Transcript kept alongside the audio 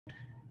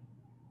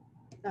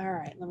All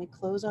right, let me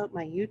close out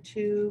my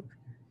YouTube.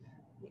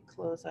 Let me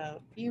close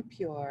out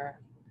ViewPure.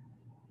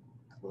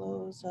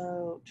 Close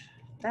out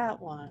that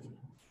one.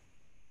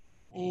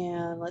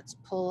 And let's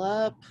pull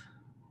up,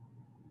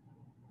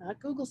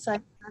 not Google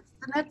Sites, that's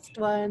the next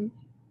one.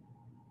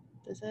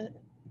 Is it?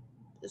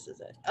 This is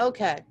it.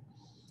 Okay.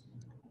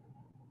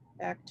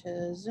 Back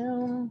to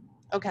Zoom.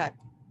 Okay.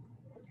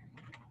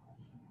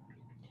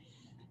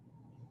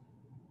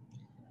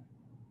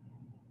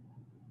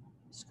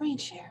 Screen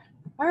share.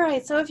 All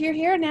right, so if you're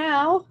here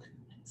now,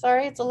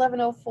 sorry, it's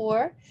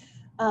 11:04.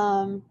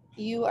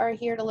 You are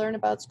here to learn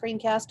about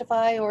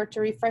Screencastify or to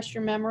refresh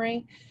your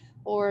memory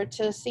or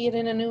to see it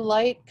in a new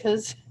light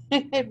because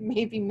it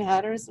maybe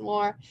matters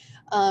more.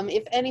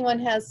 If anyone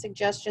has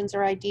suggestions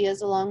or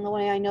ideas along the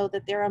way, I know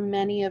that there are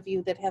many of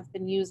you that have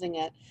been using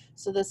it.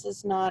 So this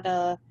is not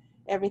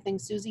everything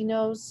Susie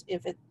knows.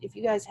 If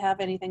you guys have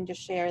anything to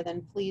share,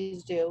 then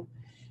please do,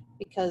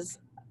 because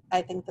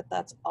I think that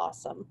that's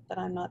awesome that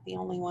I'm not the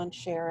only one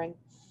sharing.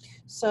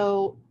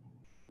 So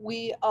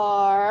we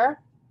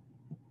are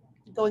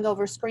going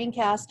over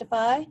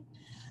Screencastify,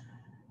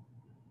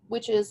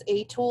 which is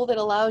a tool that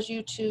allows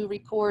you to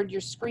record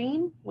your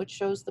screen, which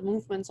shows the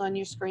movements on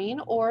your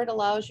screen, or it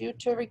allows you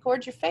to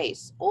record your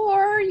face,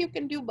 or you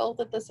can do both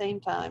at the same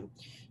time.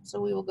 So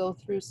we will go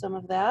through some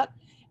of that.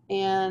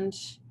 And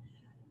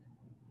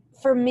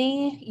for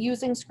me,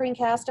 using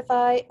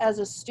Screencastify as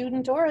a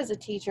student or as a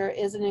teacher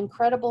is an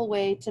incredible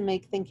way to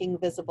make thinking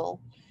visible.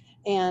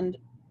 And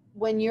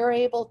when you're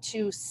able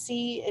to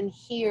see and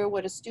hear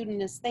what a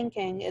student is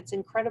thinking, it's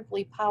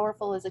incredibly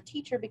powerful as a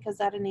teacher because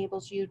that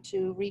enables you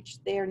to reach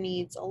their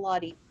needs a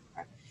lot easier.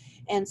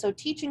 And so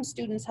teaching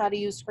students how to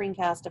use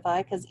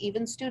Screencastify, because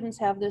even students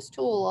have this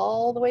tool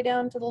all the way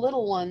down to the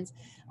little ones,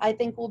 I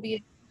think will be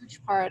a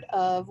huge part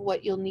of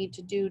what you'll need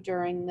to do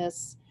during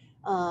this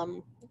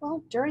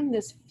during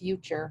this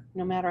future,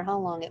 no matter how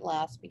long it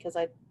lasts, because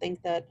I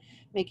think that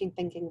making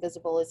thinking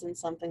visible isn't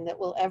something that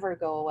will ever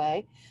go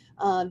away.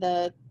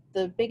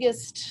 The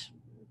biggest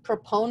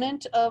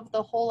proponent of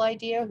the whole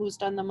idea, who's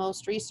done the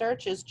most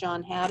research, is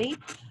John Hattie.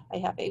 I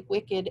have a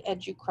wicked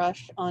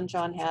edu-crush on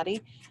John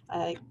Hattie.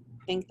 I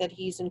think that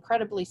he's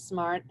incredibly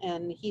smart,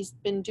 and he's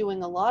been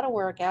doing a lot of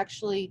work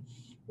actually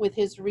with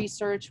his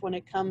research when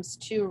it comes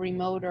to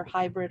remote or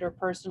hybrid or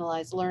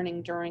personalized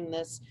learning during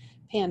this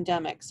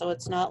pandemic. So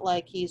it's not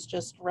like he's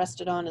just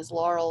rested on his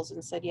laurels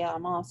and said, yeah,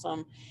 I'm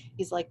awesome.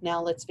 He's like,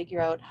 now let's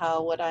figure out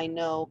how what I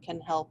know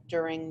can help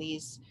during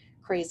these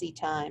crazy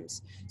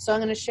times. So I'm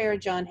going to share a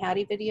John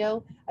Hattie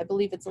video. I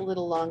believe it's a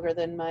little longer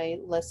than my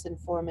less than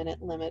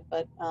 4-minute limit,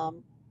 but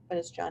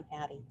it's John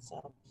Hattie.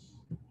 So,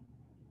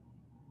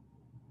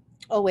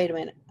 oh, wait a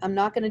minute. I'm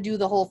not going to do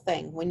the whole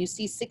thing. When you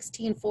see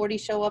 1640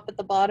 show up at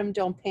the bottom,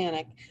 don't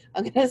panic.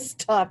 I'm going to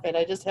stop it.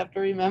 I just have to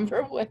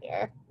remember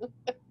where.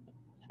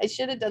 I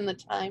should have done the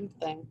time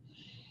thing.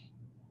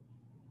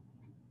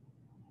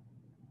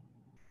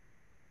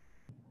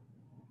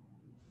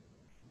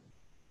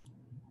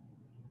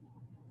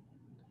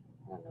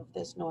 I don't know if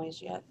there's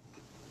noise yet.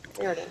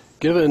 There it is.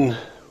 Given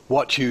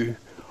what you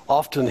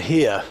often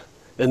hear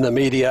in the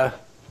media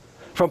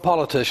from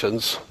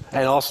politicians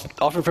and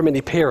often from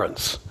many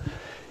parents,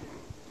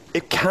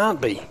 it can't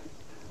be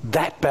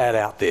that bad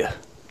out there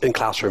in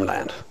classroom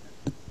land.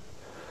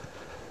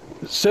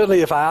 Certainly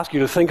if I ask you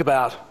to think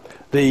about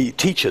the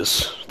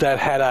teachers that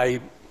had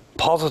a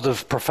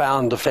positive,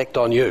 profound effect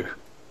on you,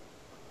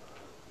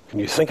 can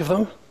you think of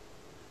them?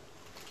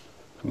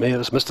 For me, it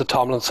was Mr.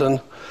 Tomlinson,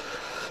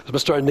 it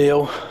was Mr.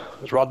 O'Neill,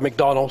 it was Rod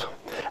MacDonald.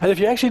 And if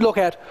you actually look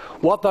at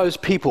what those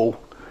people,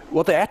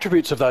 what the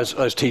attributes of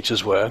those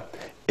teachers were,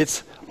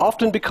 it's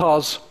often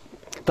because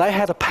they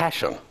had a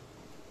passion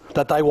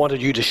that they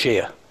wanted you to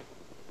share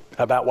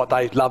about what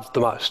they loved the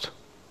most.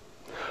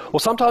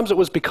 Or sometimes it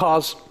was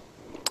because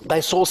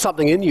they saw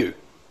something in you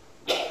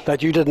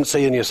that you didn't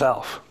see in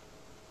yourself.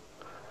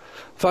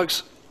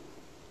 Folks,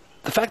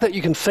 the fact that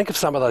you can think of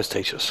some of those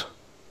teachers,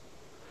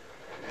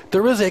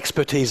 there is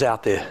expertise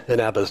out there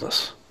in our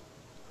business.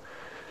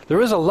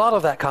 There is a lot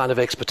of that kind of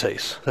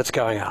expertise that's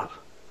going out.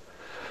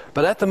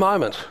 But at the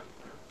moment,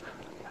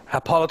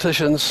 our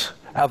politicians,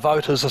 our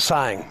voters are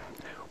saying,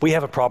 we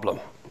have a problem.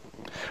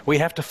 We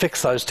have to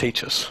fix those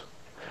teachers.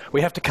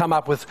 We have to come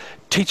up with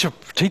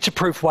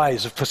teacher-proof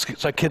ways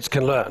so kids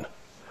can learn.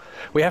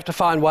 We have to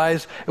find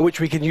ways in which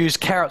we can use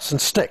carrots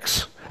and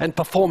sticks and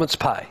performance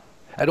pay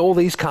and all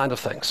these kind of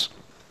things.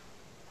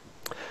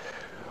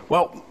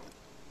 Well,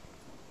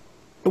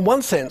 in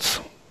one sense,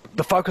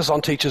 the focus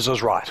on teachers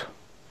is right.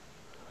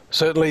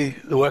 Certainly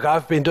the work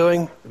I've been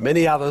doing,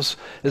 many others,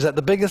 is that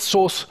the biggest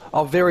source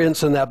of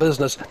variance in our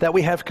business that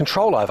we have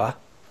control over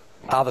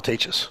are the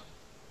teachers.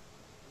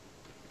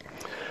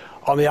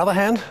 On the other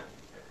hand,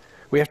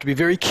 we have to be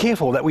very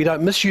careful that we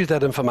don't misuse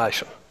that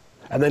information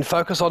and then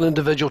focus on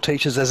individual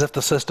teachers as if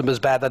the system is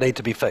bad, they need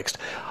to be fixed.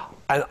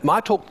 And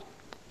my talk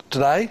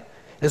today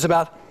is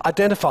about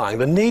identifying,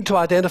 the need to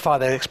identify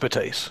that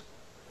expertise,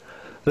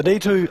 the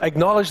need to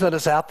acknowledge that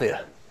it's out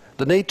there,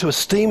 the need to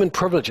esteem and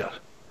privilege it,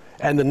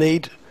 and the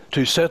need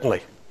to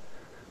certainly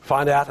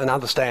find out and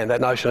understand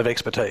that notion of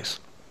expertise.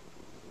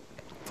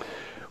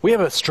 We have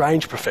a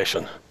strange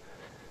profession,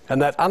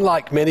 and that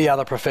unlike many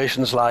other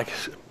professions like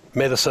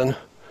medicine,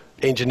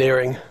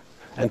 engineering,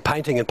 and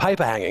painting and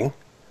paper hanging,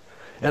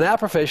 in our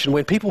profession,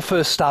 when people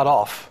first start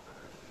off,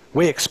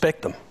 we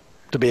expect them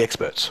to be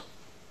experts.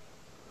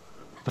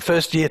 The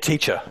first year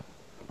teacher,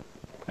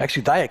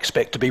 actually they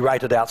expect to be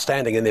rated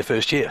outstanding in their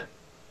first year.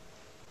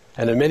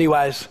 And in many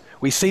ways,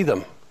 we see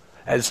them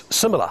as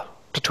similar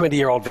to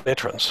 20-year-old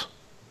veterans.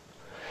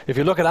 If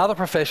you look at other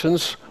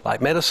professions,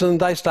 like medicine,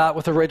 they start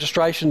with the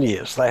registration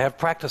years. They have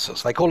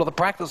practices. They call it the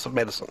practice of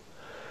medicine.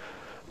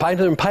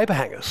 Painters and paper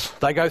hangers,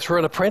 they go through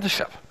an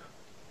apprenticeship.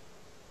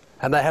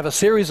 And they have a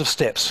series of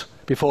steps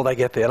before they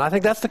get there. And I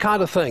think that's the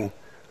kind of thing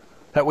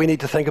that we need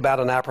to think about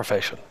in our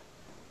profession.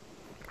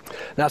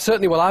 Now,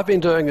 certainly what I've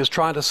been doing is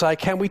trying to say,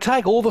 can we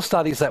take all the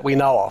studies that we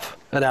know of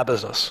in our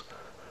business,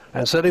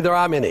 and certainly there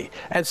are many,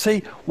 and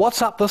see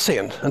what's up this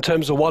end in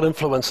terms of what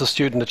influences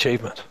student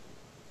achievement?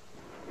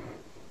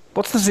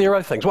 What's the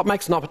zero things? What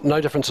makes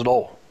no difference at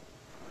all?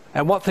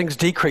 And what things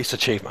decrease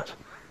achievement?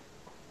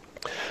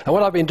 And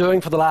what I've been doing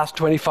for the last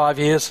 25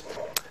 years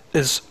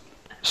is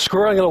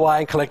screwing it away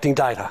and collecting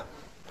data.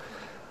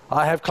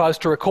 I have close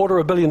to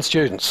 250 million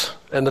students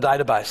in the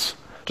database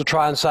to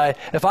try and say,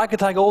 if I could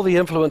take all the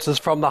influences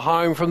from the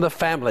home, from the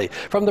family,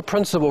 from the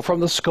principal, from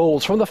the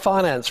schools, from the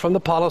finance, from the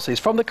policies,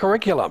 from the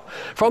curriculum,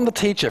 from the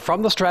teacher,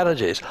 from the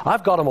strategies,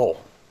 I've got them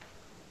all.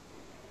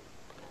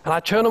 And I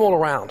turn them all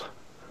around.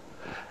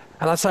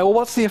 And I say, well,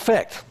 what's the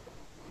effect?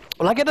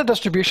 Well, I get a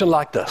distribution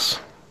like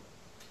this.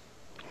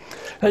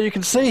 Now you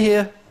can see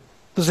here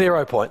the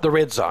 0 point, the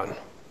red zone.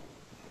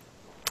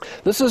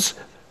 This is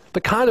the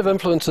kind of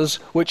influences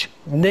which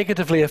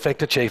negatively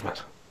affect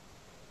achievement.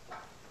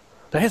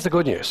 Now here's the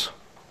good news.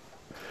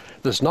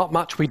 There's not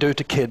much we do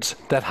to kids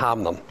that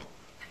harm them.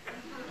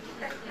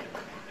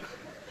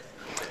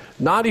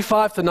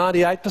 95 to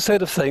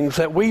 98% of things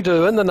that we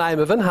do in the name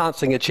of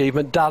enhancing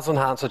achievement does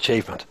enhance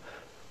achievement.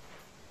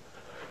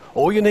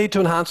 All you need to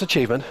enhance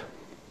achievement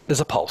is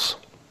a pulse.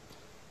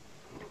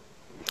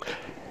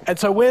 And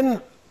so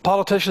when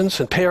politicians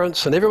and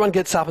parents and everyone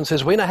gets up and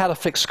says, we know how to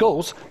fix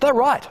schools, they're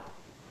right.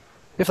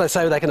 If they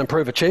say they can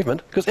improve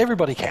achievement, because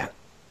everybody can.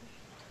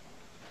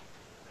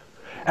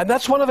 And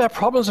that's one of our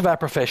problems of our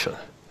profession,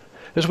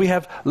 is we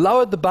have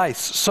lowered the base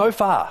so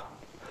far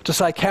to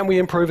say, can we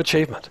improve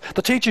achievement?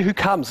 The teacher who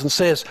comes and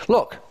says,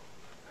 look,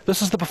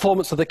 this is the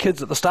performance of the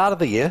kids at the start of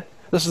the year,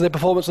 this is their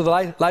performance of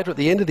later at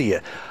the end of the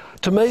year.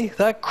 To me,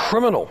 they're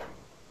criminal.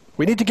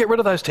 We need to get rid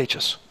of those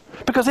teachers,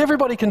 because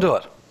everybody can do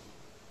it.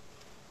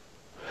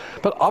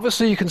 But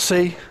obviously you can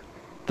see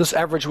this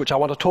average which I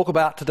want to talk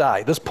about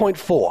today, this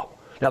 0.4.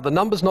 Now the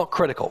number's not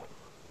critical.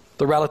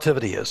 The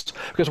relativity is.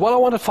 Because what I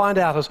want to find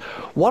out is,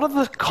 what are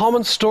the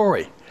common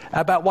story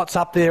about what's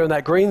up there in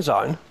that green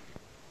zone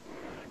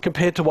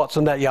compared to what's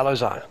in that yellow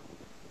zone?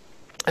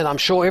 And I'm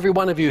sure every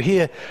one of you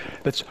here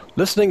that's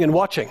listening and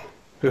watching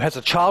who has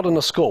a child in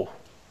a school,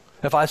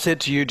 if I said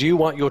to you, do you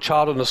want your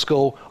child in a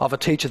school of a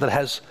teacher that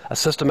has a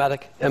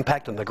systematic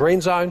impact in the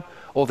green zone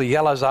or the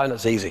yellow zone,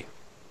 it's easy.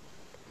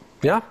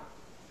 Yeah?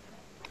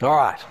 All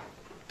right.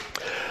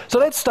 So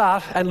let's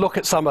start and look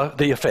at some of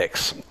the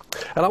effects.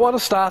 And I want to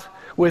start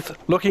with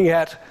looking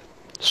at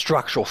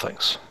structural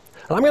things.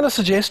 And I'm going to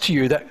suggest to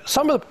you that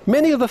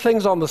many of the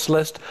things on this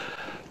list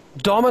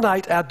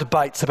dominate our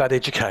debates about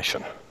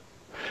education.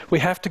 We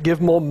have to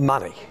give more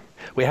money.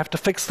 We have to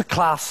fix the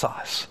class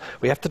size.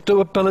 We have to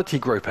do ability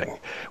grouping.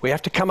 We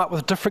have to come up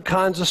with different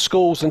kinds of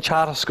schools and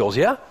charter schools,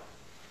 yeah?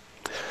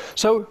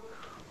 So,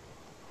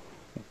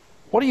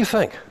 what do you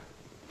think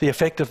the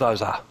effect of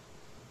those are?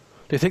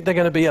 Do you think they're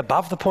going to be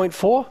above the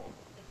 0.4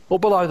 or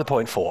below the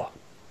 0.4?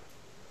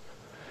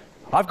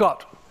 I've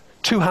got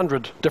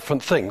 200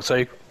 different things,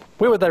 so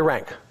where would they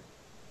rank?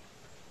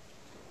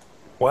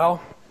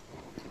 Well,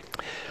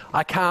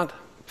 I can't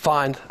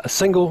find a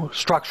single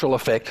structural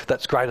effect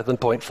that's greater than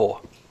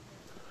 0.4.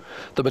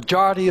 The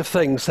majority of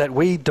things that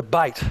we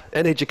debate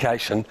in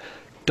education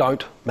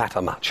don't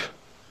matter much.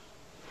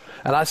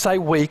 And I say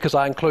we because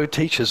I include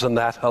teachers in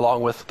that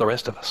along with the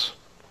rest of us.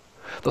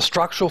 The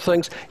structural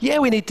things, yeah,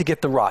 we need to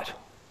get them right.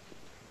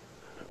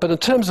 But in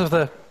terms of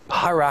the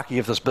hierarchy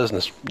of this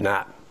business,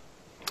 nah.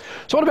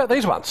 So what about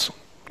these ones?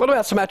 What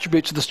about some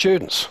attributes of the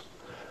students?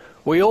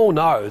 We all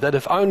know that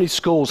if only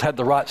schools had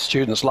the right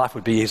students, life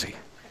would be easy.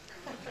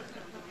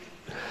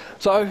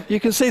 So you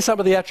can see some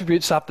of the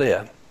attributes up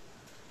there.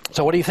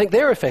 So what do you think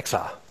their effects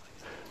are?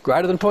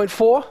 Greater than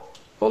 0.4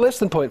 or less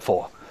than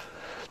 0.4?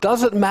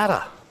 Does it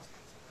matter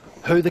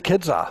who the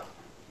kids are?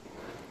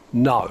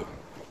 No.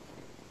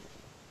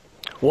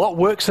 What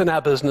works in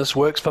our business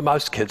works for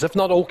most kids, if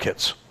not all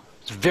kids.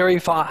 It's very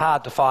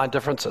hard to find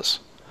differences.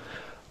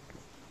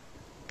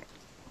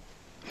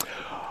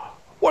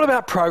 What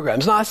about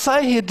programs? Now I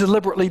say here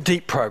deliberately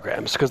deep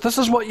programs, because this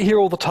is what you hear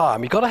all the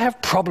time. You've got to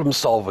have problem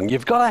solving,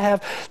 you've got to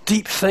have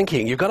deep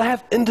thinking, you've got to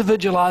have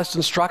individualized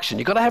instruction,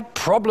 you've got to have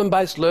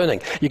problem-based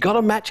learning, you've got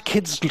to match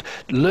kids'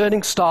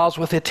 learning styles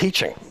with their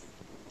teaching.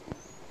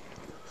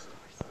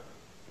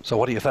 So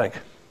what do you think?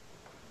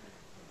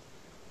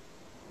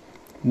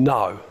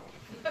 No.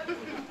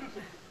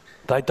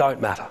 They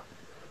don't matter.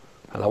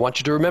 And I want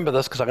you to remember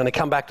this because I'm going to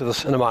come back to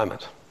this in a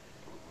moment.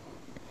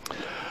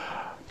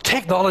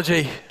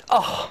 Technology,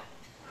 oh,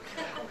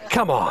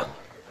 come on.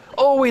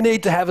 All we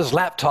need to have is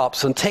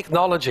laptops and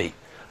technology,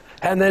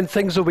 and then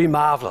things will be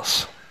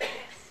marvellous.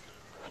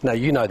 Now,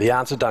 you know the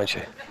answer, don't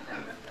you?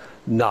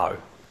 No.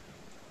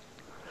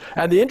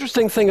 And the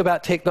interesting thing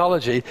about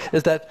technology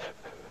is that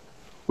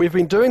we've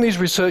been doing these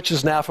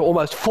researches now for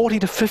almost 40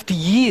 to 50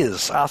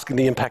 years asking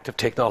the impact of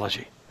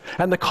technology.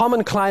 And the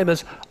common claim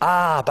is,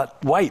 but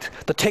wait,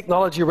 the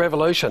technology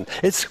revolution,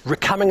 it's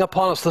coming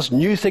upon us, this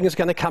new thing is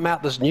going to come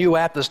out, this new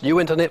app, this new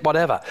internet,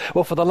 whatever.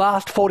 Well, for the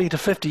last 40 to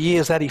 50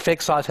 years, that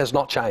effect size has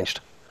not changed.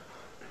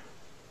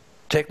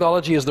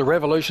 Technology is the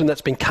revolution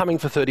that's been coming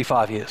for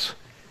 35 years.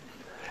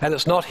 And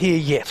it's not here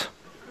yet.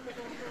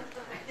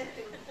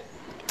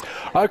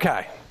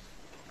 Okay.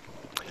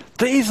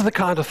 These are the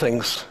kind of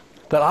things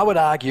that I would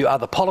argue are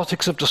the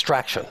politics of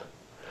distraction.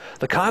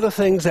 The kind of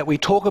things that we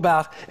talk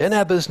about in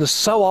our business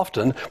so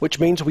often,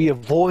 which means we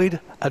avoid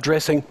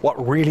addressing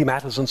what really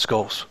matters in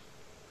schools.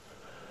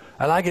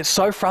 And I get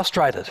so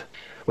frustrated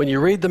when you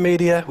read the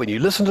media, when you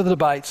listen to the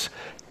debates,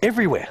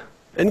 everywhere,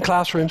 in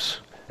classrooms,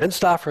 in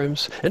staff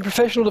rooms, in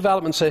professional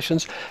development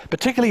sessions,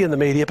 particularly in the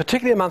media,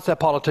 particularly amongst our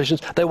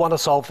politicians, they want to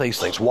solve these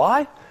things.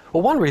 Why?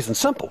 Well, one reason,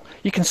 simple.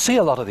 You can see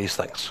a lot of these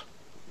things.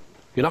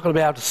 You're not going to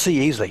be able to see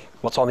easily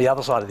what's on the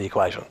other side of the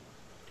equation.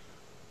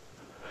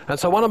 And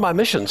so one of my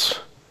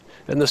missions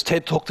in this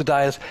TED Talk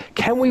today is,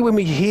 can we, when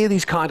we hear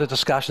these kind of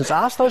discussions,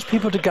 ask those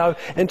people to go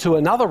into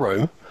another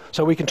room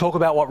so we can talk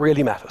about what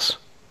really matters?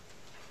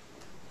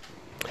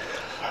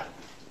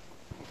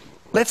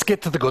 Let's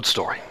get to the good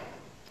story.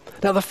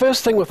 Now, the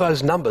first thing with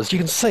those numbers, you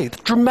can see,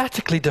 they're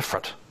dramatically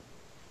different.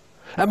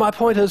 And my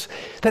point is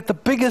that the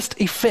biggest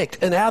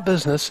effect in our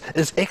business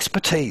is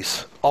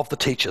expertise of the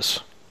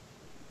teachers.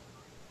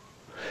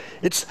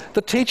 It's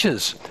the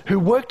teachers who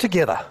work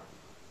together.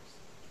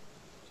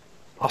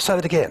 I'll say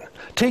that again.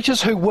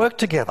 Teachers who work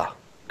together,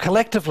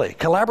 collectively,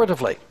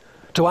 collaboratively,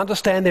 to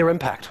understand their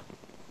impact.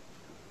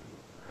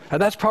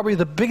 And that's probably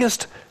the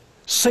biggest,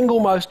 single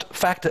most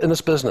factor in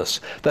this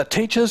business. That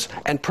teachers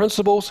and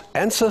principals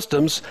and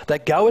systems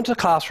that go into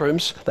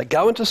classrooms, that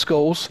go into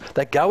schools,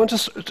 that go into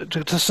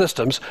to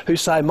systems who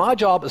say, my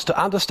job is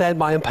to understand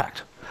my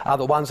impact, are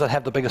the ones that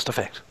have the biggest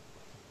effect.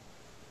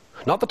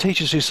 Not the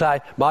teachers who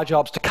say, my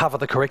job's to cover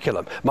the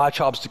curriculum, my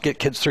job's to get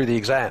kids through the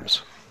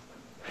exams.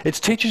 It's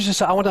teachers who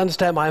say, I want to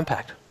understand my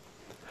impact.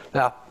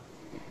 Now,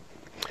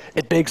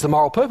 it begs the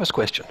moral purpose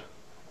question.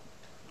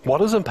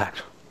 What is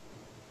impact?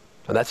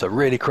 And that's a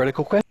really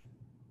critical question.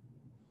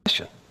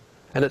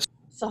 And it's...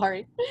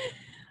 Sorry.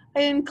 I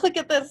didn't click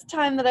at this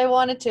time that I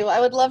wanted to. I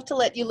would love to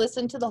let you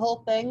listen to the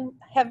whole thing.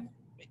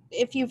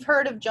 If you've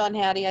heard of John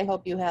Hattie, I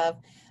hope you have.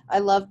 I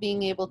love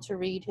being able to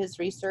read his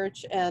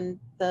research, and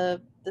the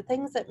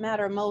things that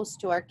matter most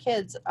to our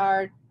kids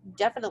are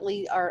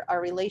definitely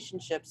our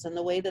relationships and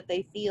the way that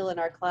they feel in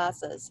our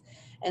classes.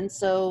 And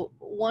so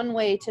one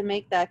way to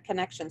make that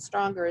connection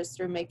stronger is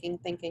through making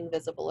thinking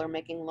visible or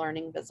making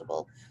learning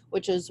visible,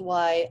 which is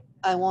why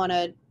I want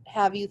to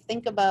have you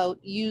think about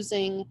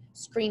using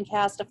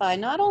Screencastify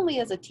not only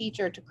as a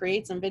teacher to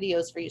create some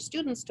videos for your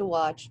students to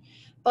watch,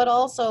 but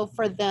also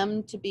for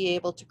them to be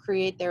able to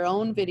create their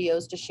own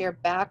videos to share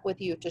back with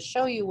you, to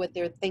show you what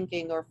they're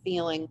thinking or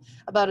feeling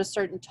about a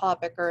certain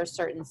topic or a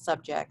certain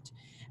subject.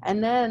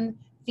 And then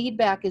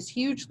feedback is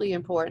hugely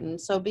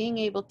important. So being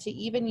able to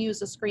even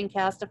use a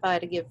Screencastify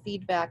to give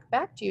feedback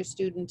back to your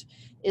student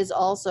is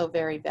also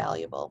very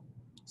valuable.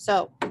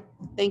 So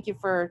thank you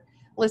for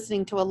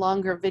listening to a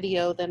longer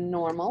video than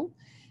normal.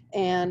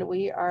 And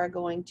we are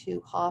going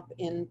to hop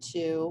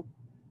into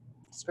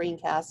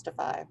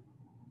Screencastify.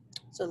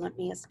 So let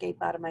me escape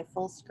out of my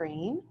full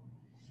screen.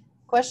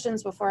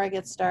 Questions before I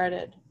get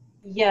started?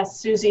 Yes,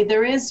 Susie,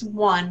 there is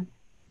one.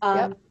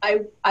 Yep.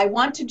 I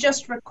want to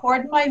just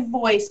record my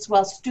voice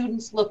while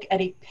students look at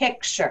a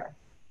picture.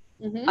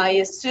 Mm-hmm. I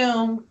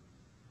assume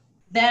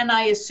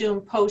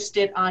post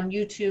it on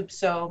YouTube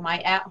so my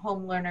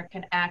at-home learner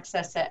can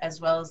access it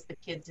as well as the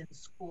kids in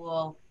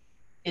school.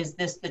 Is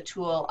this the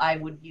tool I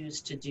would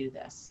use to do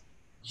this?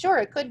 Sure,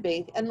 it could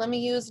be. And let me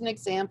use an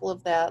example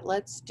of that.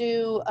 Let's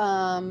do,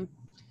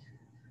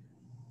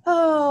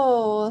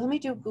 let me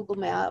do Google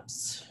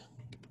Maps.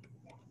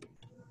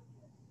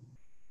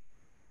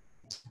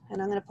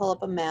 And I'm going to pull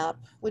up a map,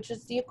 which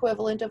is the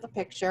equivalent of a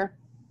picture.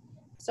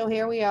 So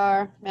here we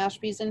are,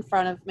 Mashpee's in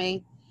front of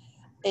me.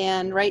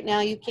 And right now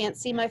you can't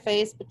see my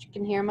face, but you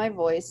can hear my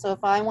voice. So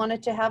if I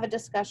wanted to have a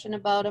discussion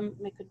about them,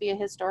 it could be a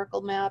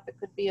historical map, it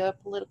could be a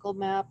political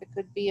map, it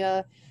could be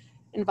a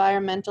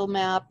environmental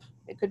map,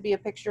 it could be a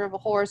picture of a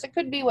horse, it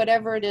could be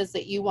whatever it is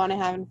that you want to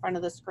have in front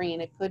of the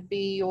screen. It could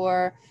be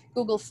your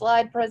Google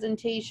slide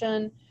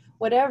presentation,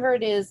 whatever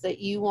it is that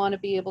you want to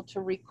be able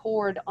to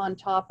record on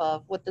top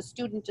of what the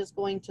student is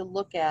going to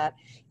look at.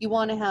 You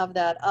want to have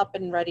that up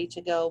and ready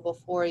to go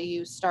before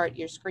you start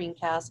your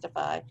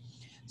Screencastify.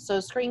 So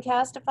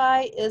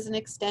Screencastify is an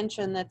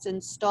extension that's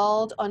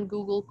installed on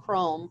Google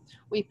Chrome.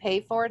 We pay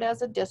for it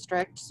as a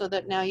district so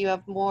that now you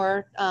have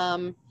more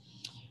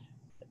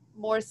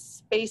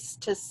space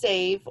to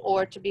save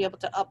or to be able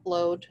to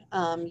upload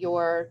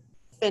your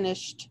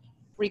finished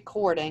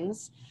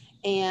recordings.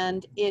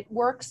 And it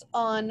works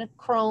on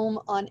Chrome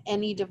on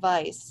any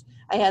device.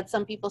 I had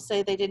some people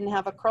say they didn't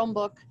have a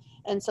Chromebook,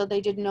 and so they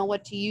didn't know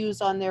what to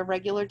use on their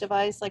regular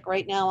device. Like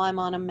right now I'm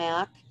on a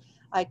Mac.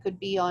 I could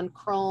be on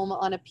Chrome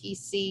on a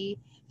PC.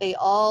 They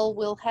all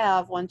will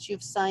have, once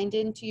you've signed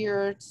into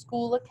your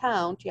school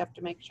account, you have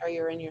to make sure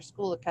you're in your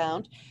school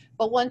account,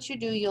 but once you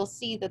do, you'll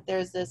see that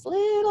there's this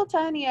little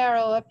tiny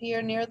arrow up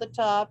here near the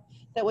top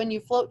that when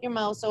you float your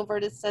mouse over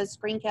it, it says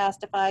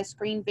Screencastify,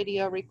 Screen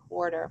Video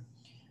Recorder.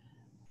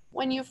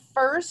 When you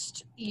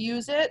first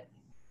use it,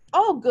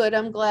 oh good,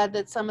 I'm glad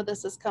that some of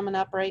this is coming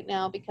up right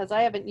now because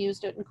I haven't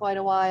used it in quite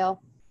a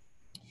while.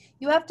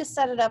 You have to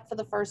set it up for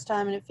the first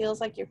time, and it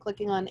feels like you're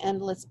clicking on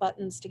endless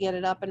buttons to get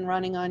it up and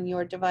running on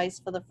your device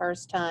for the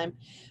first time.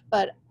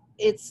 But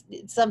it's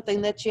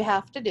something that you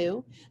have to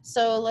do.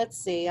 So let's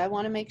see, I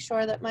want to make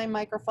sure that my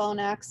microphone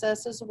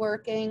access is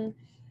working.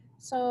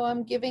 So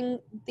I'm giving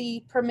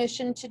the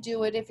permission to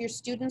do it. If your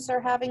students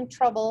are having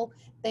trouble,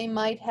 they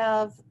might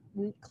have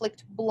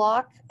clicked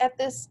block at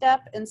this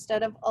step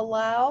instead of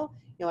allow.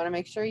 You want to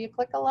make sure you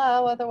click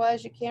allow,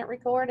 otherwise you can't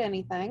record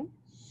anything.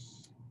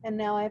 And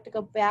now I have to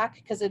go back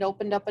because it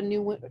opened up a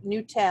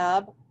new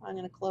tab. I'm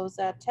going to close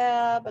that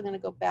tab. I'm going to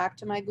go back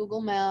to my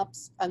Google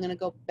Maps. I'm going to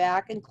go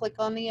back and click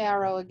on the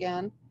arrow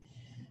again.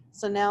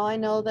 So now I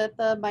know that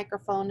the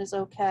microphone is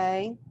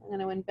okay. I'm going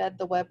to embed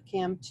the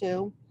webcam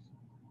too.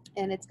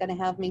 And it's going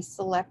to have me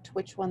select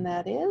which one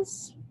that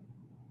is.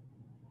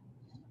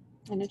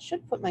 And it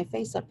should put my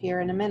face up here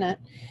in a minute.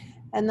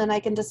 And then I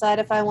can decide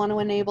if I want to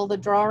enable the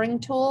drawing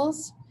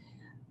tools,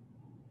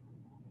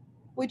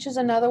 which is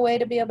another way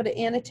to be able to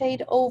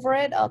annotate over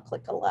it. I'll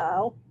click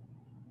allow.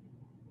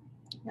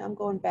 Now I'm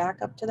going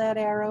back up to that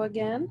arrow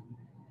again.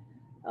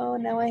 Oh,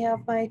 now I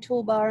have my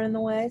toolbar in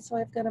the way, so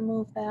I've got to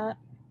move that.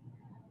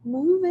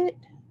 Move it.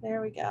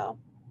 There we go.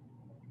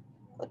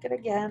 Click it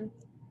again.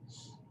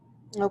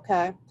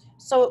 Okay.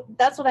 So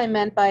that's what I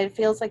meant by it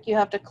feels like you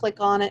have to click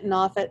on it and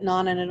off it and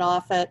on it and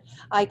off it.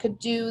 I could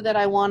do that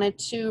I wanted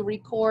to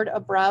record a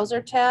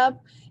browser tab.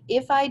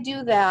 If I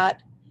do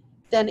that,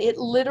 then it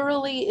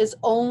literally is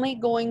only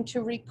going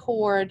to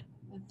record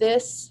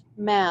this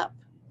map.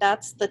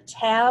 That's the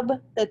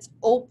tab that's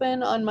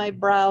open on my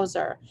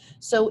browser.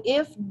 So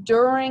if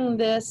during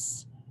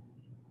this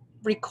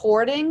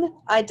recording,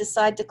 I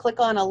decide to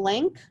click on a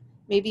link,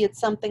 maybe it's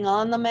something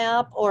on the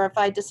map, or if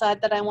I decide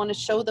that I want to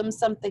show them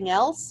something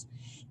else,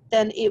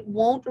 then it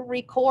won't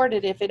record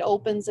it if it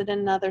opens in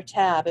another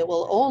tab. It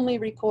will only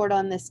record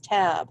on this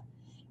tab.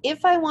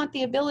 If I want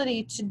the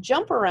ability to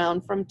jump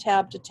around from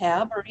tab to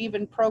tab or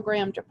even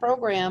program to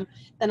program,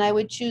 then I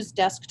would choose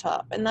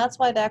desktop. And that's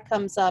why that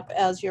comes up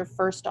as your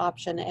first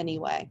option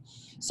anyway.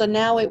 So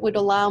now it would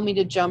allow me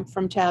to jump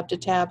from tab to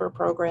tab or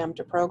program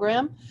to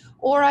program.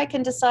 Or I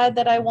can decide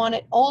that I want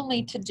it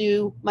only to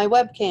do my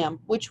webcam,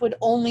 which would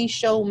only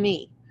show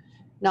me,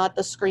 not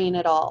the screen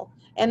at all.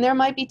 And there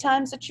might be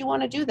times that you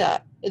want to do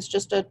that. It's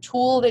just a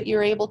tool that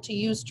you're able to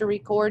use to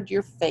record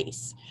your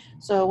face.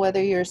 So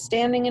whether you're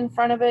standing in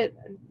front of it,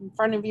 in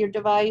front of your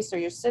device, or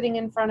you're sitting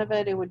in front of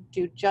it, it would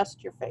do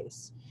just your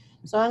face.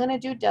 So I'm going to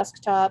do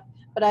desktop,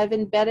 but I've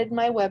embedded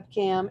my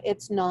webcam.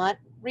 It's not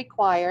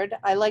required.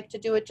 I like to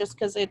do it just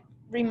because it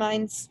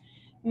reminds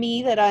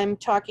me that I'm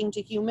talking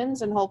to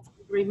humans, and hopefully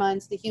it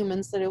reminds the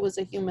humans that it was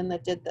a human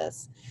that did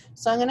this.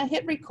 So I'm going to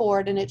hit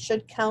record, and it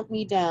should count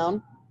me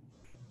down.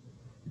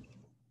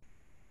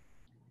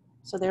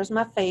 So there's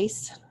my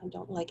face. I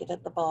don't like it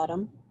at the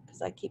bottom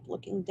because I keep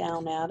looking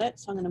down at it.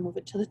 So I'm going to move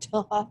it to the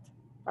top,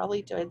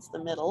 probably towards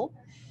the middle.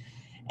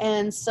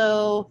 And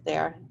so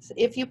there. So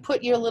if you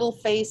put your little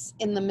face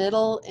in the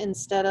middle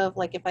instead of,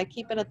 like, if I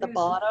keep it at the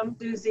bottom.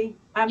 Susie,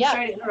 I'm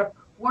sorry to interrupt.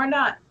 We're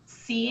not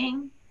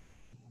seeing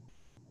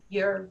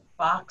your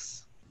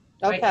box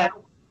right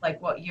now, like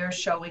what you're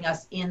showing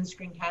us in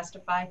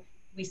Screencastify.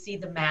 We see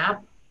the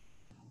map,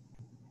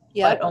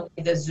 but only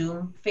the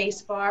Zoom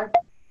face bar.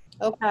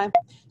 Okay,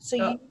 so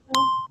you,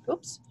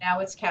 oops. Now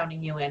it's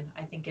counting you in.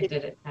 I think it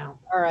did it now.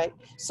 All right,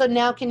 so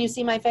now can you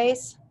see my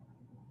face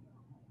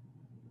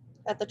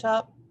at the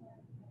top?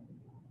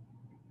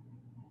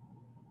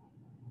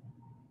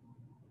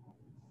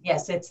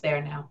 Yes, it's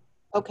there now.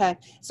 Okay,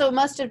 so it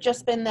must have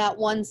just been that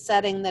one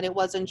setting that it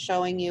wasn't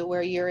showing you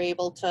where you're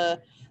able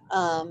to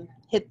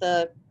hit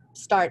the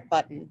start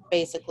button,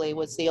 basically,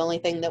 was the only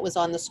thing that was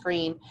on the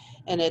screen,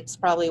 and it's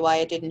probably why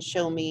it didn't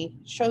show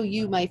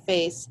you my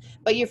face.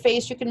 But your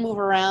face, you can move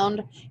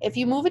around. If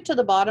you move it to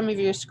the bottom of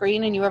your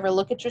screen and you ever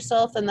look at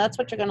yourself, then that's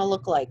what you're going to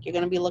look like. You're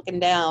going to be looking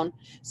down.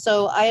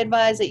 So I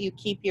advise that you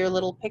keep your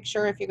little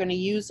picture if you're going to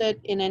use it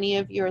in any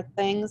of your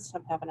things.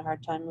 I'm having a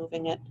hard time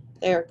moving it.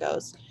 There it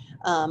goes.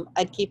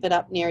 I'd keep it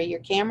up near your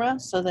camera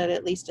so that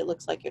at least it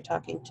looks like you're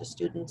talking to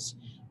students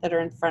that are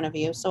in front of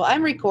you. So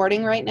I'm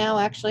recording right now.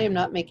 Actually, I'm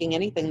not making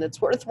anything that's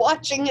worth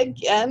watching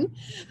again.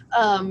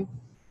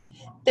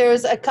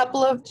 There's a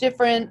couple of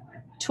different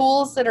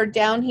tools that are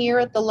down here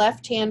at the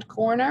left-hand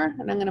corner,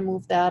 and I'm going to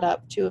move that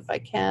up too if I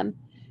can,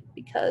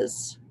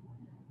 because,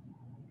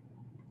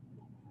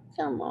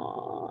 come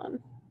on,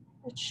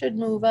 it should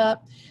move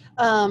up.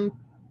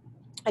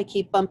 I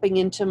keep bumping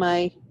into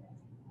my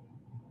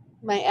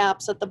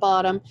apps at the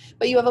bottom,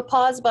 but you have a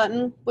pause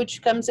button,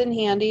 which comes in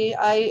handy.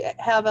 I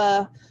have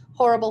a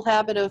horrible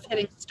habit of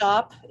hitting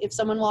stop if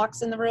someone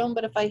walks in the room,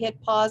 but if I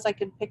hit pause, I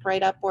can pick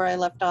right up where I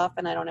left off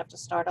and I don't have to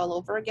start all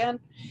over again.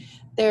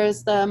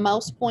 There's the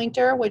mouse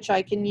pointer, which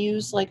I can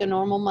use like a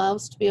normal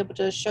mouse to be able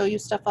to show you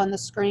stuff on the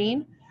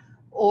screen.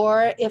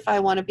 Or if I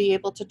want to be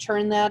able to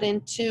turn that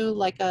into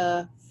like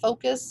a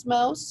focus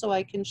mouse so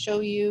I can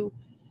show you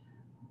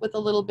with a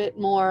little bit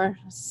more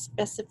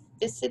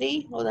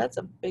specificity. Oh, that's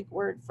a big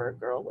word for a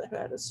girl who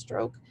had a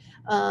stroke.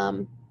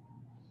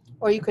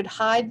 Or you could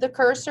hide the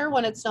cursor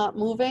when it's not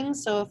moving.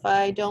 So if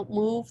I don't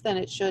move, then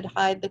it should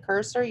hide the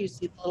cursor. You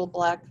see the little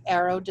black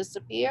arrow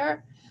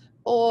disappear.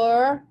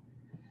 Or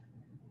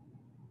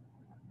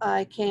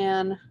I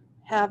can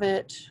have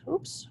it,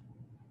 oops,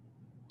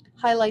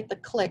 highlight the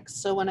clicks.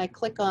 So when I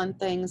click on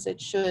things, it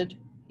should,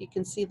 you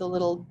can see the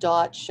little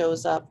dot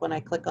shows up when I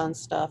click on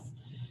stuff.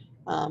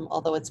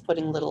 Although it's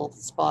putting little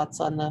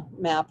spots on the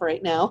map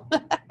right now.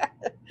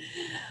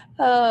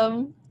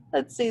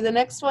 Let's see, the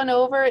next one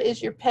over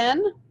is your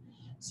pen.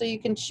 So you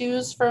can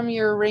choose from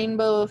your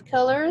rainbow of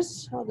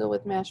colors. I'll go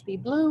with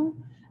Mashpee blue.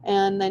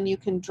 And then you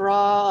can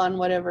draw on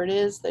whatever it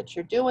is that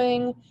you're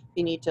doing. If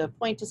you need to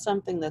point to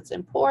something that's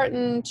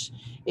important,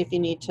 if you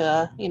need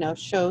to, you know,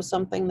 show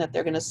something that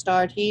they're going to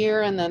start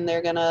here and then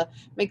they're going to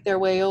make their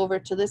way over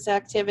to this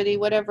activity,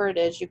 whatever it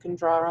is, you can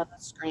draw on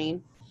the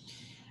screen.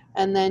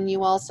 And then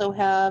you also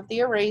have the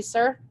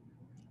eraser,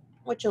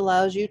 which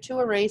allows you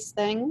to erase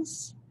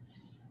things.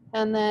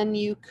 And then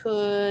you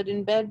could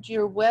embed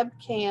your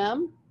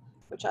webcam,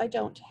 which I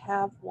don't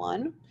have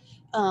one.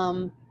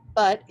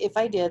 But if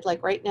I did,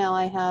 like right now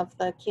I have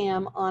the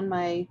cam on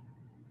my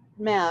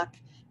Mac,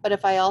 but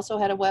if I also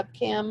had a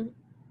webcam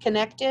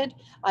connected,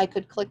 I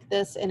could click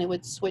this and it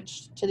would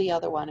switch to the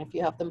other one if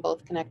you have them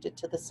both connected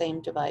to the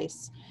same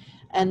device.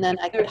 And then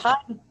I could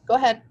hide, go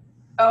ahead.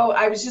 Oh,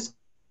 I was just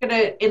going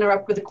to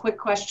interrupt with a quick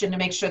question to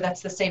make sure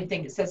that's the same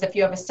thing. It says if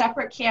you have a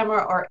separate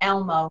camera or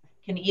Elmo,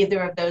 can either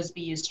of those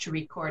be used to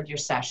record your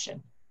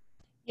session?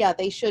 Yeah,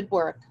 they should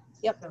work.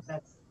 Yep. So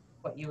that's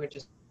what you were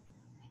just.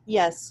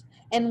 Yes.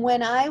 And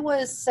when I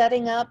was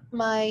setting up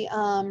my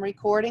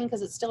recording,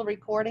 because it's still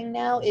recording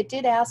now, it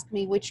did ask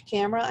me which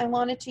camera I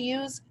wanted to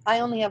use. I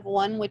only have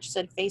one which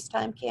said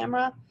FaceTime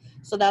camera,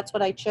 so that's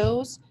what I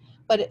chose.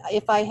 But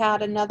if I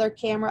had another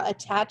camera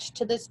attached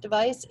to this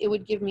device, it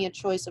would give me a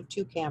choice of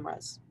 2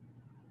 cameras.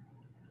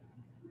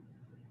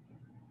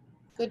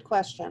 Good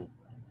question.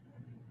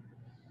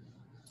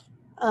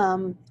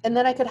 And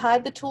then I could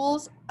hide the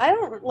tools. I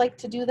don't like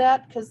to do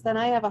that because then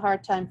I have a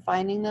hard time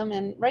finding them.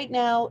 And right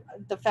now,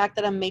 the fact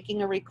that I'm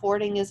making a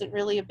recording isn't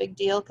really a big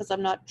deal because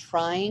I'm not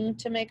trying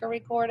to make a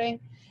recording.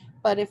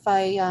 But if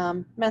I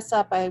mess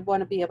up, I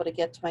want to be able to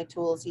get to my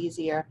tools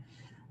easier.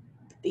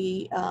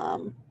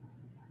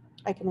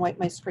 I can wipe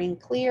my screen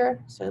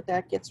clear, so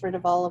that gets rid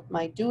of all of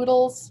my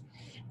doodles.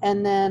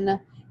 And then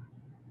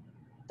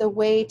the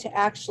way to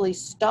actually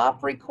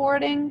stop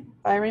recording,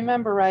 if I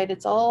remember right,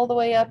 it's all the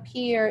way up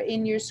here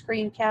in your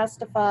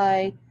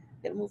Screencastify. I'm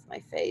gonna move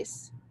my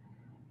face.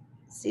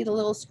 See the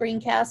little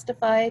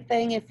Screencastify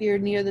thing? If you're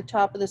near the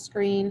top of the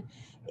screen,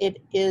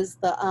 it is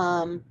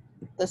the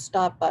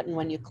stop button.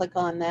 When you click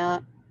on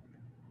that,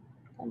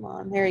 come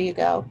on, there you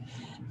go.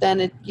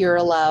 Then you're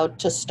allowed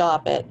to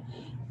stop it.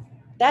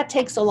 That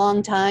takes a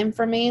long time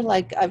for me.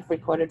 Like I've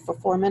recorded for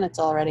 4 minutes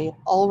already.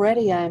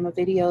 Already I'm a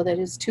video that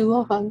is too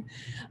long.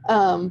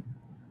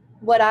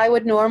 What I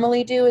would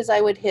normally do is I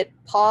would hit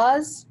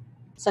pause.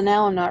 So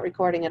now I'm not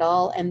recording at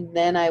all. And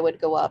then I would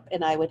go up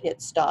and I would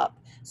hit stop.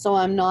 So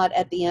I'm not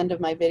at the end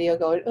of my video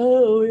going,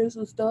 oh, here's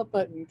the stop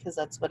button, because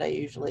that's what I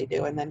usually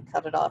do, and then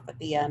cut it off at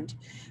the end.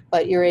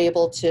 But you're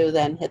able to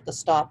then hit the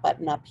stop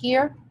button up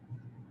here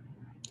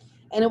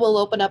and it will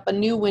open up a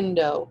new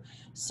window.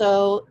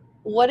 So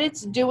what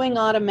it's doing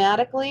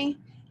automatically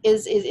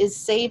is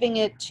saving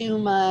it to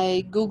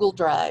my Google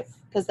Drive,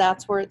 because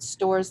that's where it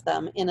stores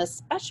them in a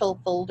special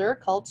folder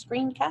called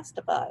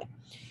Screencastify.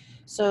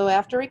 So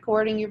after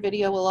recording, your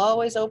video will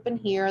always open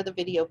here, the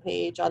video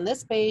page. On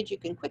this page, you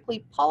can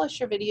quickly polish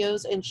your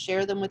videos and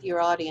share them with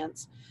your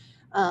audience.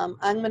 I'm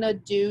going to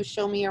do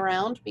show me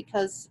around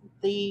because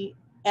the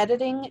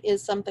editing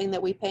is something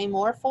that we pay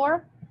more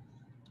for.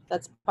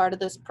 That's part of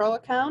this pro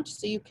account.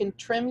 So you can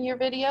trim your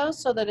video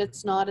so that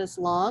it's not as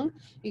long.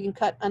 You can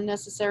cut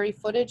unnecessary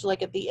footage,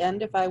 like at the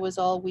end, if I was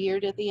all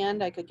weird at the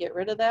end, I could get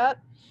rid of that.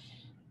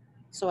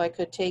 So I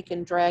could take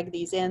and drag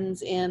these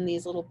ends in,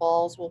 these little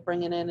balls will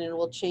bring it in, and it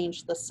will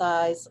change the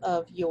size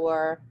of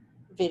your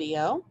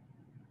video.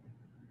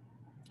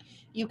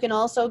 You can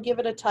also give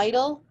it a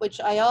title,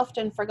 which I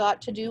often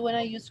forgot to do when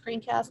I use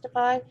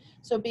Screencastify.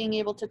 So being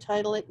able to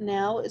title it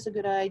now is a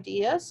good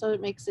idea. So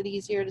it makes it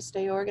easier to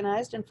stay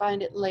organized and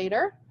find it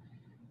later.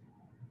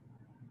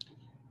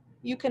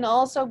 You can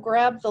also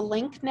grab the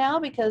link now,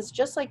 because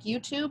just like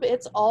YouTube,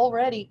 it's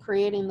already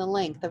creating the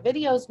link. The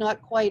video is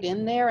not quite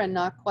in there and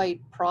not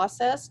quite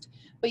processed,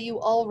 but you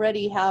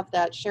already have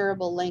that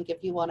shareable link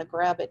if you want to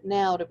grab it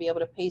now to be able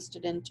to paste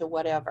it into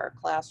whatever,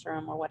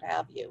 Classroom or what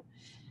have you.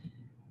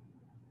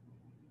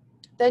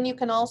 Then you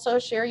can also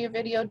share your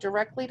video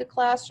directly to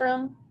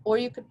Classroom, or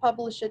you could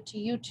publish it to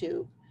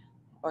YouTube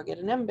or get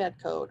an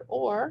embed code,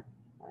 or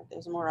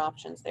there's more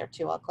options there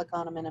too. I'll click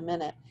on them in a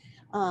minute.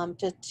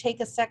 To take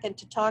a second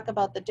to talk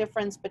about the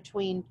difference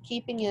between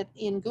keeping it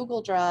in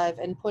Google Drive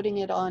and putting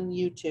it on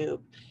YouTube.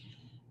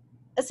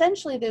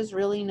 Essentially, there's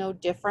really no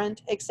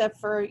different,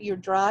 except for your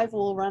drive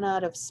will run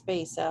out of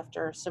space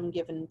after some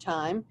given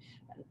time.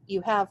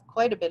 You have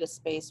quite a bit of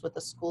space with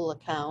a school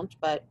account,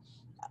 but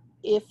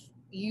if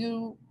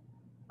you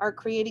are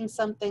creating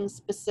something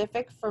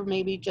specific for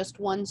maybe just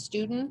one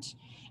student,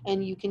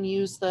 and you can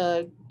use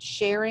the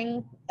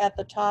sharing at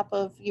the top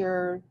of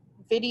your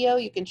video,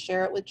 you can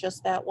share it with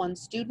just that one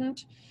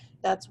student.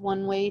 That's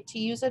one way to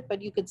use it,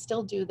 but you could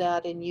still do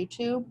that in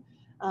YouTube.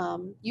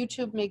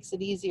 YouTube makes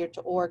it easier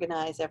to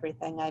organize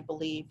everything, I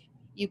believe.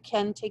 You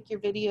can take your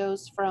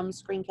videos from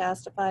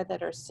Screencastify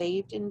that are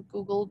saved in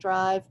Google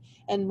Drive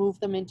and move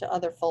them into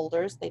other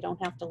folders. They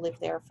don't have to live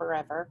there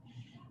forever.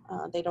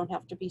 They don't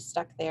have to be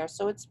stuck there.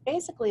 So it's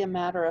basically a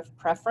matter of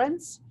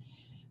preference.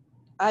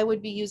 I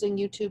would be using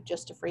YouTube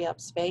just to free up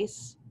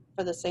space.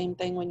 For the same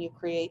thing, when you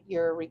create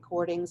your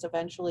recordings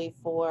eventually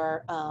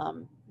for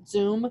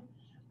Zoom,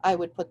 I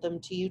would put them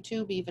to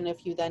YouTube, even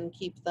if you then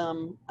keep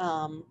them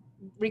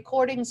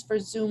recordings for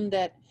Zoom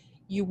that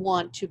you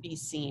want to be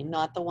seen,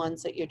 not the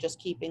ones that you're just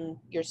keeping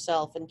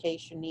yourself in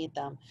case you need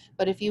them.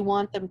 But if you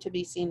want them to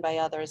be seen by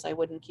others, I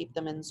wouldn't keep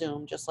them in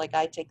Zoom, just like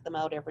I take them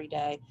out every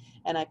day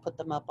and I put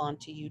them up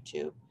onto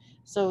YouTube.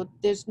 So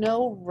there's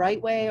no right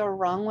way or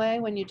wrong way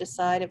when you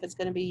decide if it's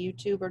going to be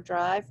YouTube or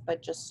Drive,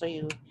 but just so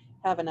you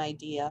have an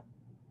idea.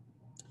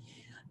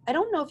 I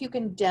don't know if you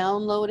can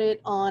download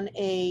it on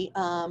a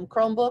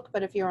Chromebook,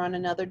 but if you're on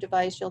another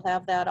device, you'll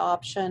have that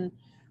option.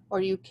 Or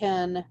you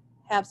can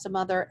have some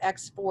other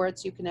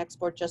exports. You can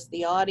export just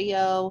the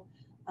audio.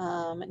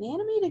 An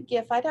animated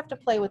GIF, I'd have to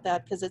play with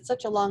that because it's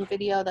such a long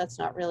video. That's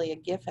not really a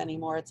GIF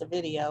anymore. It's a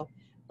video,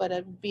 but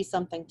it would be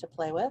something to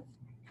play with.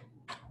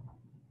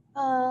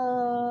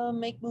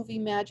 Make movie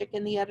magic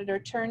in the editor.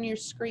 Turn your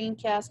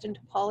screencast into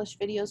polished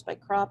videos by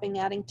cropping,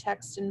 adding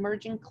text, and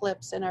merging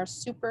clips in our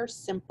super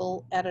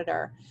simple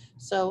editor.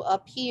 So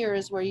up here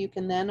is where you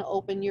can then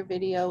open your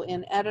video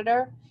in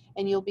editor,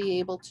 and you'll be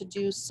able to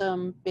do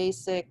some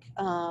basic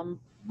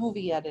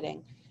movie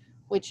editing,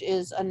 which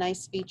is a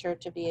nice feature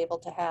to be able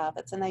to have.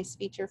 It's a nice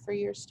feature for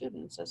your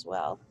students as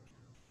well.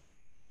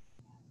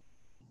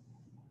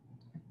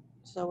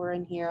 So we're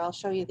in here. I'll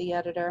show you the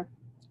editor.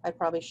 I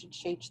probably should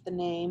change the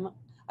name.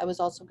 I was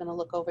also going to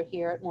look over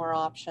here at more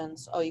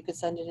options. Oh, you could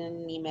send it in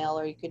an email,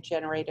 or you could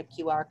generate a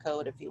QR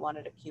code if you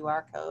wanted a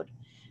QR code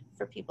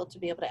for people to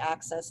be able to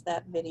access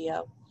that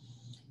video.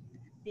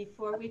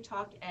 Before we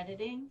talk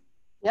editing,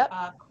 yep.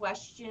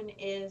 Question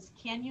is,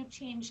 can you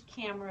change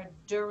camera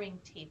during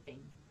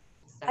taping?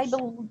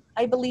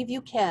 I believe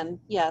you can,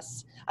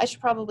 yes. I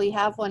should probably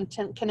have one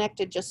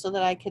connected just so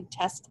that I could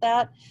test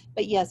that.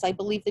 But yes, I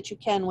believe that you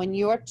can. When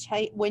you're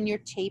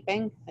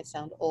taping, I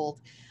sound old,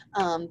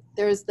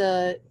 there's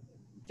the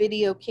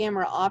video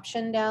camera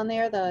option down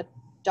there, the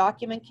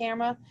document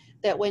camera,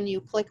 that when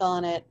you click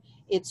on it,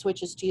 it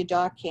switches to your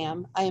doc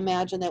cam. I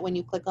imagine that when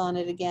you click on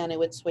it again, it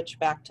would switch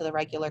back to the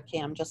regular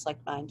cam, just like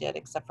mine did,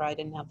 except for I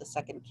didn't have the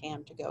second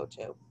cam to go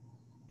to.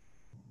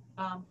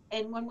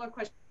 And one more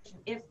question.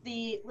 If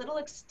the little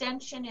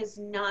extension is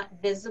not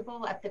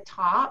visible at the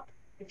top,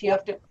 if you yep.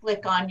 have to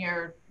click on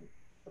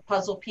the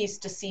puzzle piece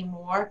to see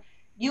more,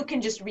 you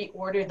can just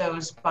reorder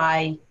those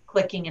by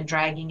clicking and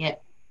dragging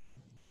it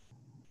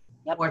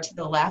yep. more to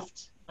the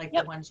left, like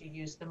yep. the ones you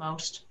use the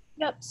most.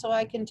 Yep, so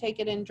I can take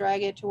it and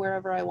drag it to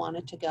wherever I want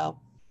it to go,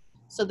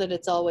 so that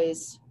it's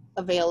always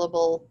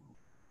available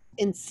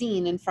and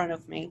seen in front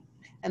of me.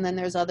 And then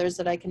there's others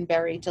that I can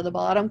bury to the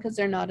bottom because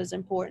they're not as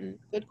important.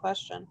 Good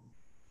question.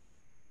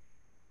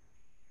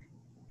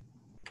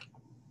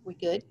 We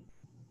good?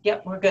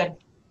 Yep, we're good.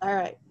 All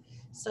right.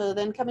 So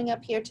then coming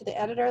up here to the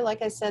editor,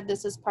 like I said,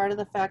 this is part of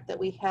the fact that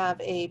we have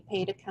a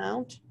paid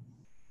account.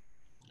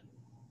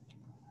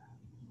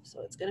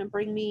 So it's going to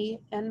bring me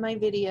and my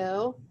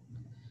video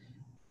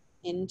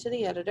into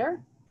the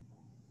editor.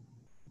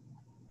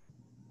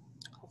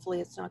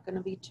 Hopefully it's not going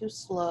to be too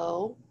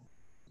slow.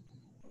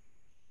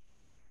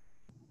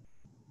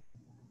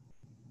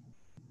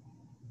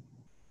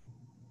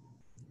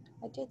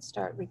 I did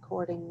start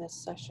recording this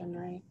session,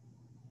 right?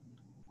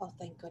 Oh,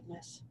 thank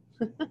goodness.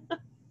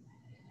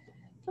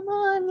 Come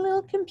on,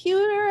 little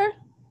computer.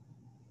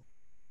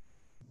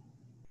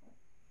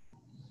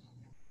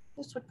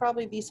 This would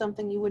probably be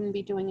something you wouldn't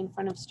be doing in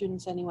front of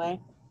students anyway.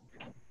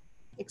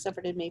 except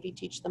for to maybe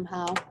teach them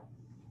how.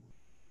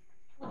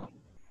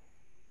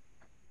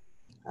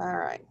 All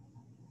right.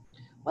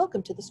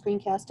 Welcome to the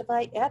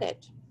Screencastify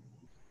edit,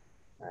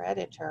 or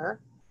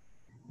editor.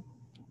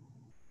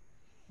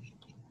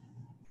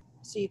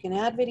 So you can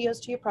add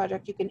videos to your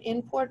project. You can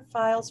import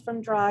files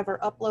from Drive or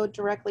upload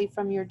directly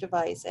from your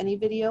device. Any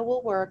video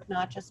will work,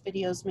 not just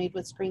videos made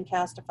with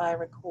Screencastify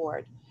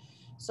Record.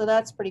 So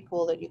that's pretty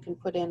cool that you can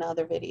put in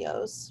other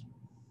videos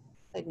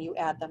and you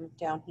add them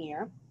down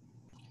here.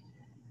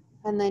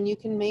 And then you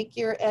can make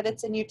your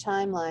edits in your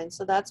timeline.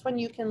 So that's when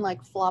you can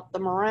like flop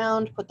them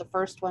around, put the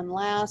first one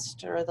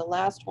last or the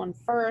last one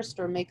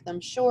first, or make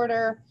them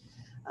shorter.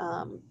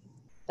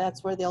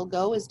 That's where they'll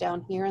go, is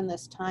down here in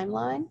this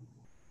timeline.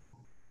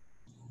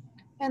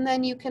 And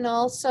then you can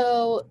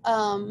also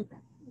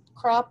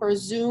crop or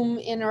zoom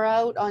in or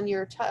out on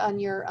your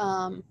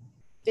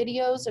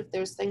videos if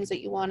there's things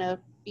that you want to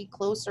be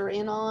closer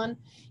in on.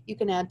 You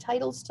can add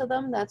titles to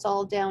them. That's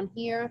all down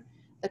here.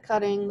 The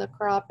cutting, the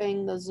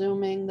cropping, the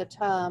zooming, the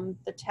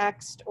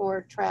text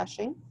or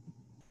trashing.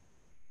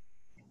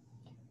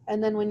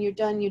 And then when you're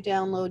done, you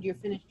download your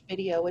finished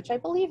video, which I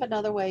believe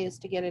another way is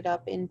to get it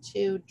up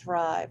into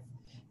Drive.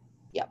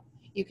 Yep,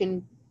 you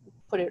can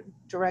put it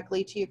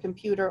directly to your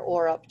computer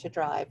or up to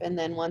Drive. And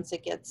then once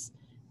it gets,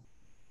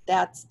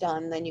 that's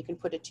done, then you can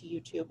put it to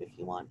YouTube if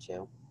you want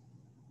to.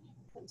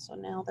 And so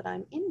now that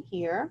I'm in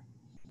here,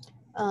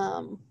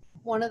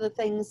 one of the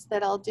things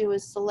that I'll do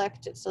is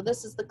select it. So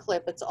this is the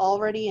clip, it's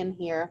already in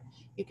here.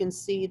 You can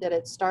see that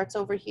it starts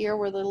over here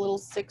where the little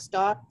 6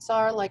 dots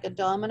are like a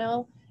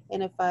domino.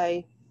 And if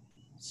I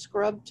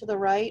scrub to the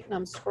right and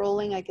I'm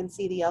scrolling, I can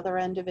see the other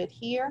end of it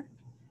here.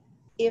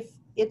 If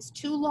it's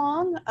too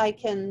long, I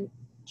can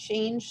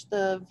change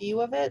the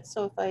view of it.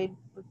 So if I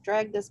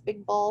drag this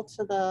big ball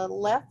to the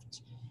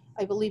left,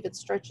 I believe it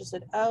stretches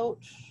it out.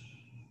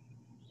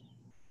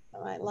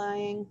 Am I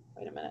lying?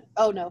 Wait a minute.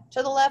 Oh no,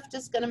 to the left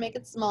is going to make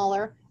it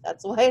smaller.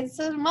 That's why it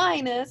says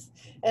minus.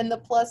 And the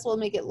plus will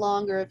make it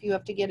longer if you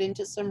have to get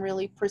into some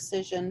really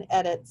precision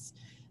edits.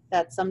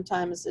 That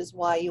sometimes is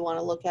why you want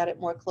to look at it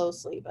more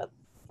closely. But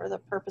for the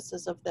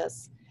purposes of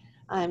this,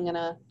 I'm going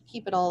to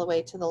keep it all the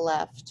way to the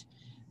left.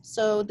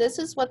 So this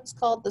is what's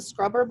called the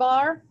scrubber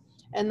bar.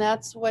 And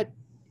that's what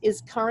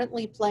is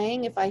currently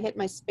playing. If I hit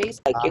my space,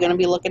 like you're going to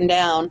be looking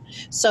down.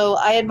 So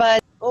I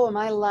advise, oh, am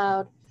I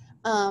loud?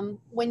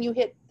 When you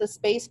hit the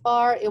space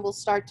bar, it will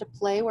start to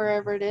play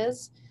wherever it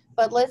is.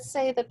 But let's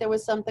say that there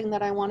was something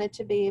that I wanted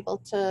to be able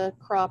to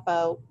crop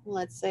out.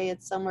 Let's say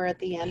it's somewhere at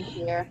the end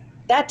here.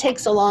 That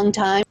takes a long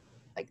time,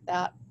 like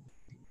that.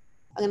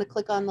 I'm going to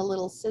click on the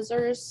little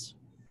scissors.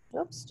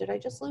 Oops, did I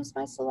just lose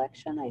my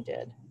selection? I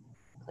did.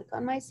 Click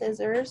on my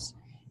scissors.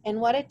 And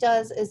what it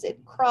does is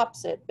it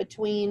crops it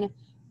between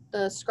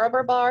the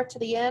scrubber bar to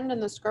the end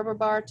and the scrubber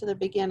bar to the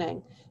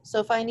beginning. So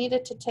if I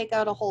needed to take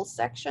out a whole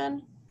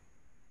section,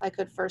 I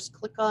could first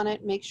click on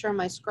it, make sure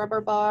my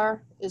scrubber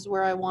bar is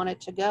where I want it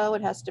to go.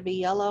 It has to be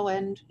yellow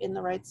and in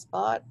the right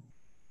spot.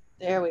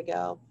 There we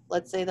go.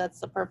 Let's say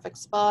that's the perfect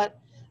spot.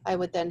 I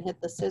would then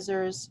hit the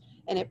scissors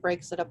and it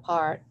breaks it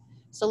apart.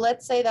 So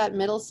let's say that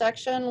middle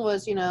section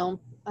was, you know,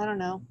 I don't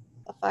know,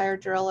 a fire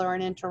drill or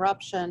an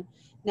interruption.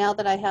 Now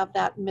that I have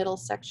that middle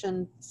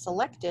section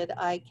selected,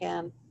 I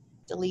can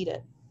delete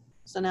it.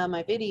 So now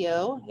my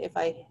video, if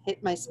I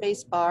hit my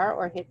space bar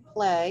or hit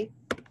play,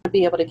 I'll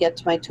be able to get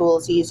to my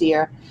tools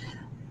easier.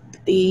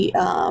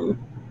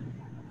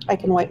 I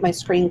can wipe my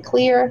screen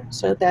clear,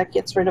 so that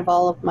gets rid of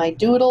all of my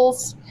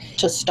doodles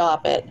to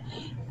stop it.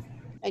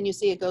 And you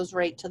see it goes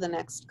right to the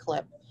next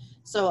clip.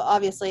 So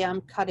obviously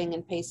I'm cutting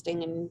and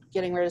pasting and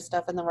getting rid of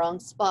stuff in the wrong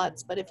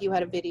spots, but if you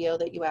had a video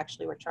that you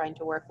actually were trying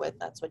to work with,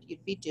 that's what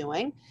you'd be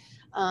doing.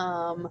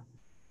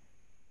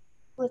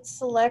 We'll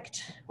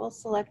select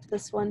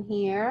this one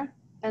here,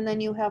 and then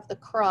you have the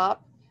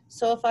crop.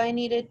 So if I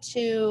needed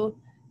to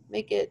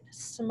make it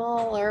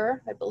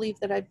smaller, I believe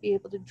that I'd be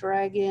able to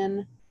drag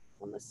in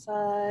on the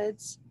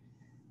sides.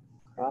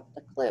 Crop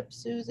the clip,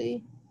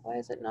 Susie. Why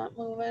is it not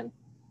moving?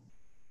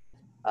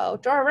 Oh,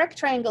 draw a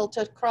rectangle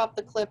to crop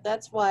the clip.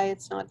 That's why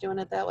it's not doing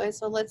it that way.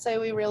 So let's say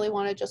we really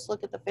want to just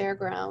look at the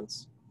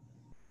fairgrounds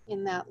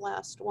in that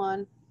last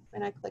one,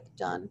 and I click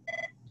done.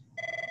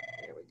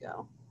 There we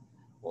go.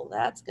 Well,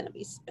 that's going to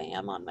be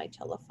spam on my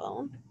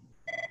telephone.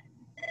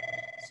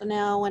 So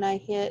now when I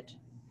hit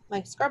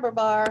my scrubber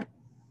bar,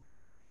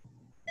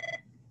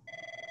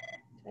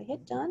 did I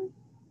hit done?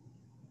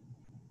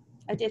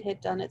 I did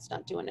hit done. It's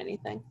not doing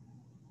anything.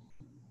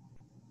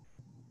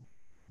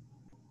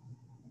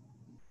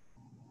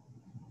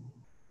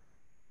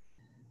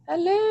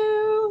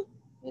 Hello?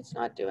 It's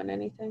not doing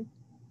anything.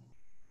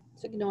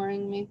 It's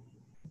ignoring me.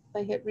 If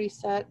I hit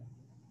reset,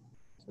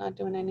 it's not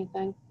doing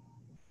anything.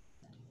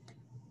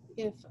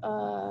 If I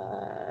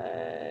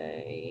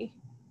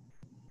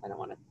don't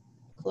want to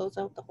close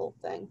out the whole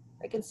thing.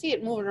 I can see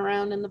it moving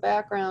around in the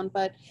background,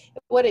 but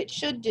what it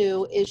should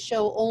do is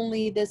show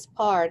only this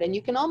part. And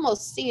you can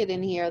almost see it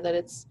in here that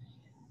it's,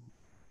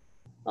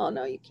 oh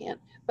no, you can't.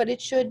 But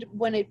it should,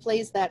 when it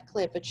plays that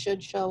clip, it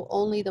should show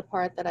only the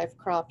part that I've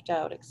cropped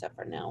out, except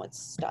for now it's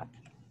stuck.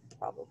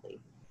 probably.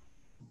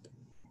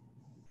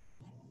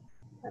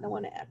 I don't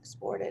want to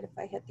export it if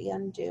I hit the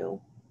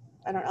undo.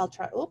 I'll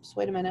try, oops,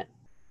 wait a minute.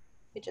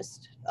 It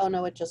just, oh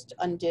no, it just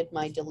undid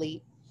my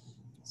delete.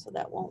 So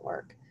that won't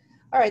work.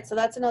 All right, so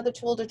that's another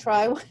tool to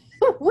try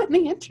when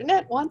the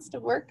internet wants to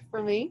work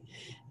for me.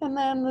 And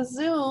then the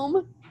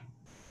Zoom,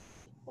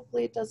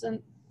 hopefully it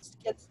doesn't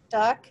get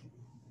stuck.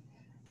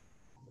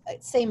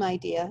 Same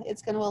idea.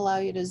 It's going to allow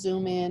you to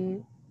zoom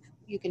in.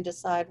 You can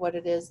decide what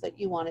it is that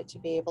you want it to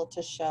be able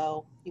to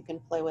show. You can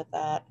play with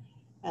that,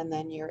 and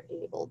then you're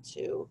able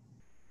to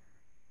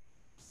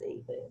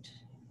save it,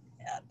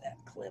 add that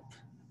clip.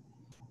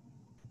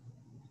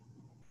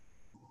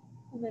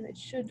 And then it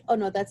should, oh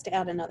no, that's to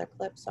add another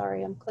clip.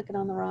 Sorry, I'm clicking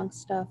on the wrong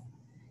stuff.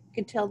 You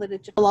can tell that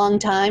it took a long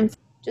time.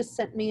 Just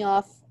sent me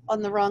off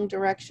on the wrong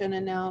direction,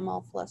 and now I'm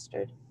all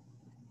flustered.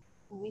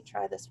 Let me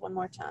try this one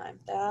more time.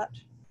 That,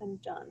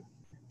 and done.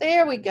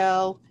 There we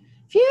go.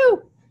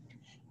 Phew!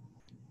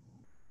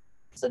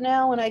 So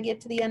now when I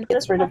get to the end, it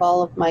gets rid of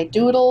all of my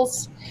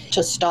doodles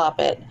to stop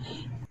it.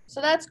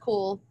 So that's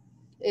cool.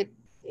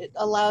 It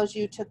allows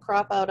you to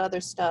crop out other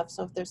stuff.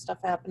 So if there's stuff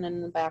happening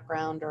in the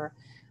background or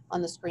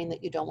on the screen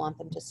that you don't want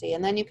them to see.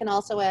 And then you can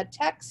also add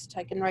text.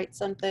 I can write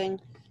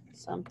something.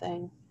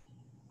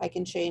 I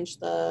can change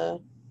the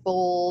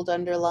bold,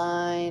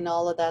 underline,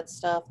 all of that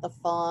stuff, the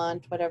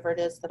font, whatever it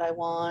is that I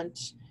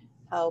want,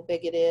 how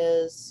big it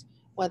is,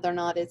 whether or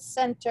not it's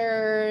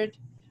centered,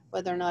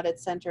 whether or not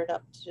it's centered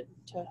up to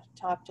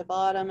top to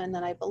bottom. And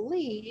then I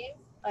believe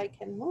I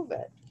can move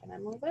it. Can I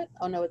move it?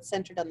 Oh no, it's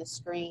centered on the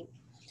screen.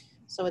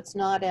 So it's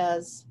not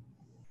as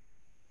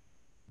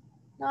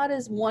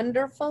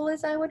wonderful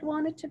as I would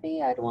want it to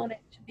be. I'd want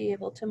it to be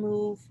able to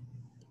move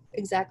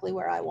exactly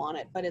where I want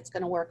it, but it's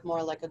going to work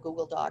more like a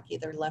Google Doc,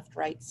 either left,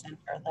 right,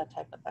 center, that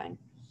type of thing.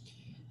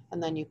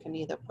 And then you can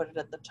either put it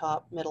at the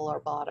top, middle,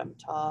 or bottom.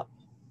 Top,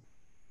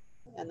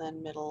 and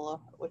then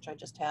middle, which I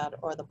just had,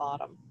 or the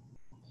bottom.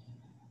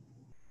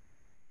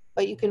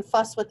 But you can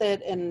fuss with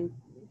it and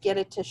get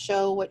it to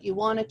show what you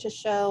want it to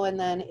show. And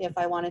then if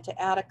I wanted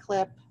to add a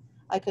clip,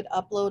 I could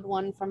upload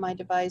one from my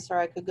device, or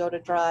I could go to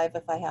Drive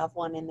if I have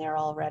one in there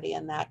already,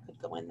 and that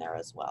could go in there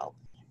as well.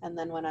 And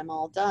then when I'm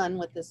all done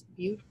with this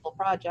beautiful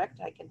project,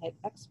 I can hit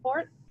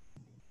export,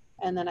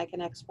 and then I can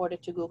export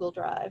it to Google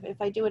Drive.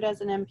 If I do it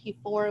as an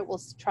MP4, it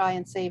will try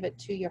and save it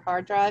to your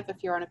hard drive.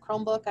 If you're on a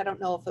Chromebook, I don't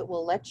know if it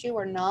will let you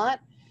or not.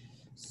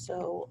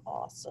 So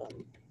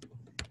awesome.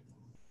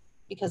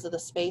 Because of the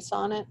space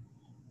on it.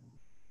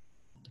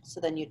 So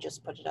then you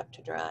just put it up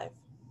to Drive.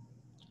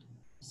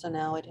 So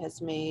now it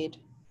has made,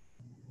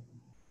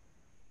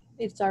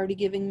 it's already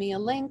giving me a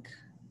link,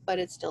 but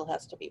it still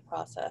has to be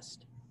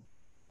processed.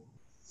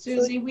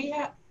 Susie, so, we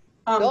have,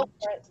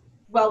 right.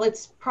 Well,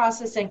 it's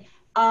processing.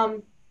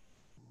 Karen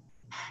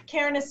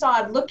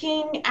Assad,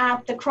 looking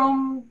at the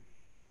Chrome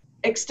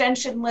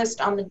extension list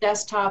on the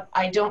desktop,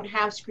 I don't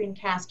have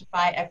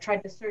Screencastify. I've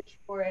tried to search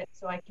for it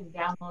so I can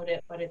download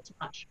it, but it's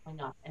not showing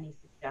up. Any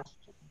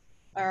suggestions?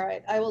 All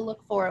right, I will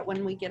look for it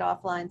when we get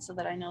offline so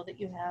that I know that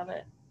you have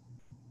it.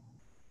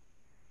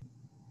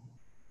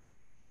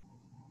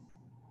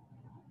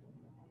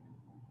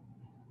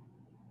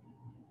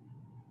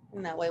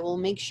 And that way we'll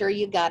make sure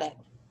you got it.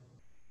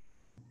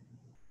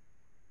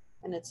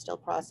 And it's still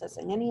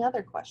processing. Any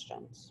other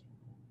questions?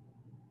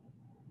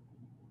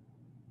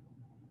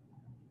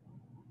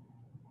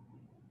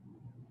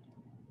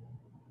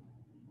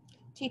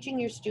 Teaching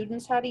your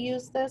students how to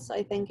use this,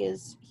 I think,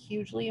 is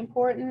hugely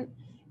important.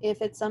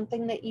 If it's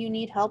something that you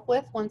need help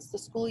with once the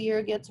school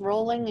year gets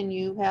rolling and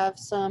you have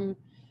some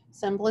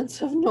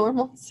semblance of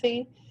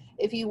normalcy,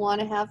 if you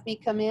want to have me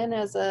come in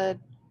as a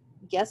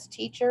guest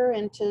teacher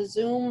into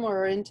Zoom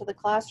or into the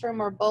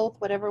classroom or both,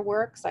 whatever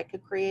works, I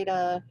could create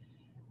a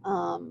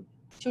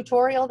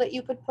tutorial that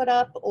you could put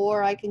up,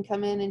 or I can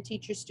come in and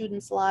teach your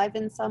students live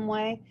in some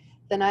way.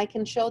 Then I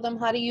can show them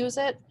how to use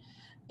it.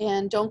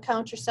 And don't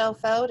count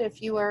yourself out.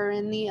 If you are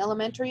in the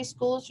elementary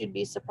schools, you'd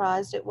be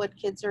surprised at what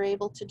kids are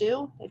able to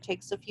do. It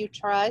takes a few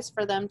tries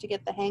for them to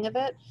get the hang of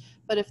it.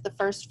 But if the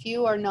first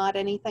few are not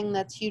anything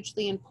that's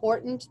hugely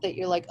important, that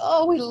you're like,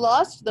 oh, we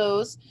lost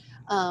those,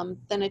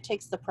 then it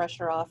takes the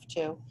pressure off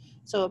too.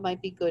 So it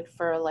might be good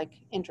for like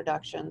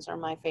introductions or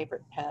my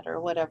favorite pet or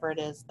whatever it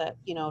is that,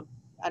 you know,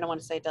 I don't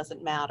want to say it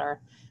doesn't matter,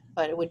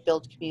 but it would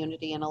build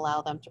community and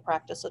allow them to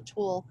practice a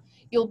tool.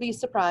 You'll be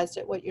surprised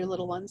at what your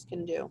little ones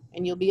can do,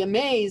 and you'll be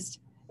amazed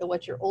at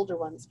what your older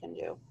ones can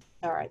do.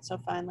 All right, so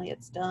finally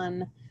it's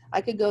done.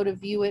 I could go to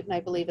view it, and I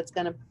believe it's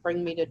going to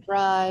bring me to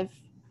Drive.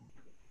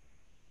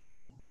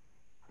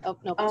 Oh,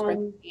 no, it's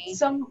bringing me.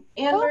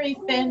 Anne-Marie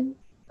Finn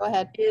Go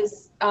ahead.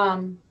 is,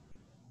 I'm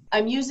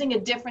using a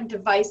different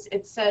device.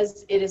 It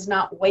says it is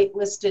not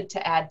waitlisted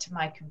to add to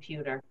my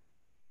computer.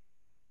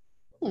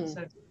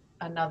 So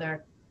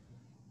another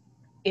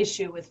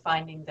issue with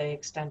finding the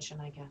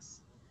extension, I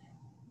guess.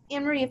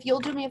 Anne-Marie, if you'll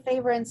do me a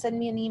favor and send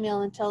me an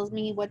email and tell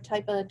me what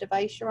type of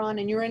device you're on,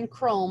 and you're in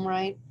Chrome,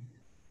 right?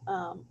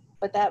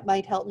 But that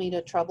might help me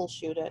to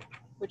troubleshoot it,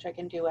 which I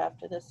can do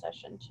after this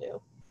session too.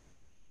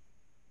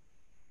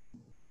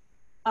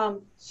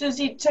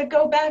 Susie, to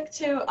go back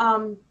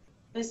to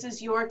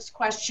Mrs. York's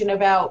question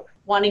about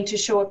wanting to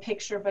show a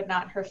picture but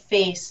not her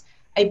face,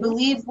 I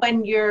believe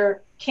when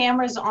your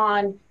camera's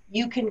on,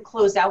 you can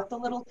close out the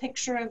little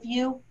picture of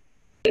you.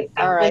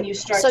 All right. When you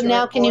start So to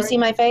now can you record. see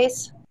my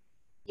face?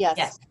 Yes.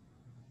 Yes.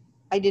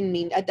 I didn't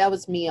mean, that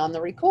was me on the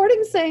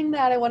recording saying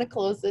that. I want to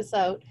close this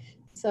out.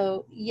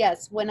 So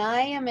yes, when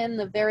I am in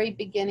the very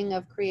beginning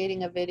of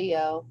creating a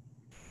video,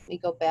 let me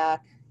go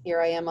back.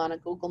 Here I am on a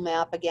Google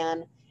map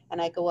again,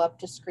 and I go up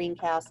to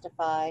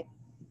Screencastify.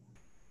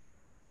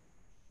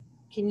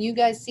 Can you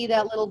guys see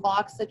that little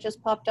box that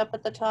just popped up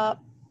at the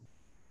top?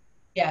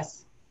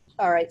 Yes.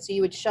 All right, so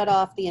you would shut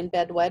off the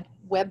embed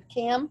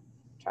webcam.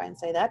 Try and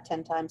say that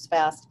 10 times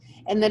fast.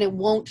 And then it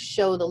won't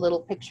show the little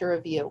picture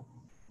of you.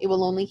 It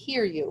will only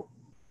hear you.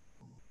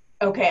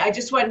 Okay, I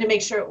just wanted to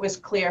make sure it was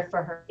clear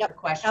for her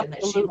question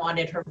that she absolutely.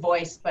 wanted her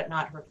voice but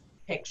not her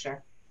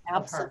picture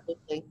of her.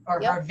 Absolutely.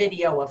 Or her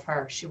video of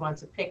her. She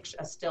wants a picture,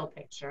 a still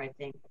picture, I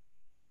think.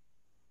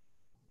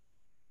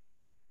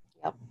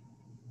 Yep.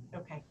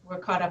 Okay, we're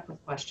caught up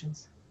with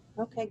questions.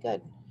 Okay,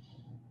 good.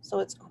 So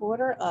it's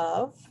quarter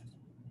of.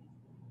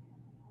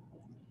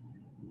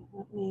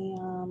 Let me,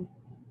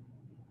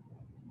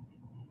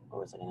 what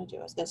was I going to do?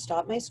 I was going to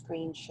stop my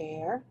screen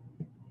share.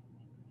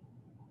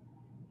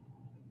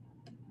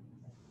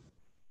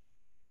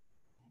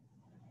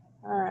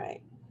 All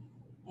right.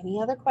 Any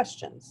other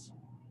questions?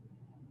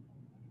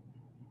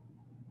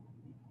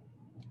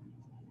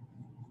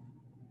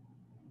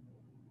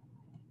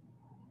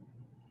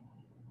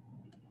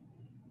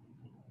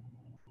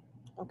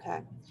 Okay.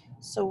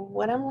 So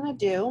what I'm going to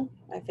do,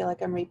 I feel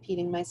like I'm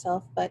repeating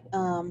myself, but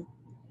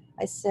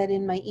I said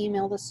in my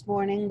email this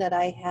morning that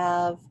I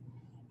have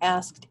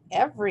asked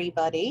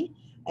everybody,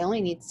 I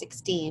only need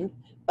 16,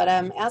 but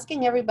I'm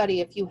asking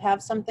everybody if you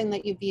have something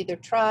that you've either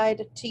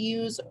tried to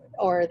use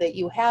or that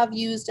you have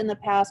used in the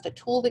past, a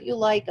tool that you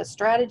like, a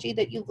strategy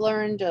that you've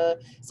learned,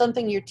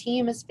 something your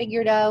team has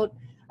figured out.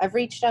 I've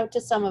reached out to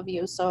some of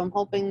you, so I'm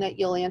hoping that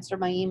you'll answer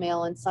my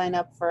email and sign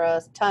up for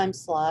a time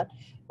slot.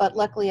 But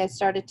luckily I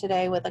started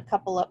today with a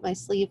couple up my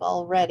sleeve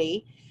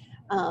already.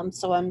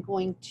 So I'm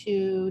going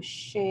to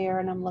share,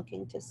 and I'm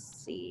looking to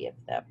see if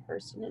that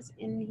person is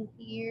in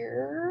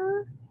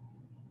here.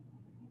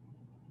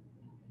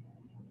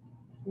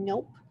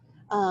 Nope.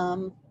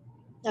 I'm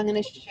going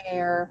to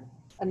share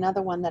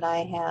another one that I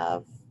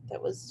have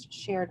that was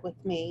shared with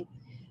me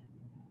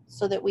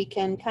so that we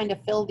can kind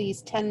of fill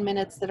these 10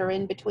 minutes that are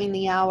in between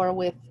the hour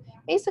with,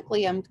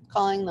 basically I'm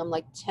calling them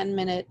like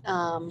 10-minute,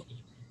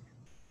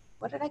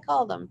 what did I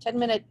call them?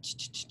 10-minute,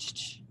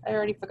 I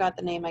already forgot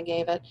the name I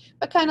gave it,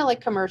 but kind of like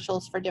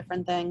commercials for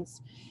different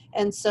things.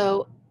 And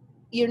so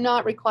you're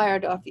not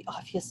required,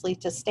 obviously,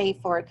 to stay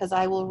for it because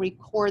I will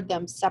record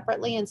them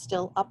separately and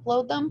still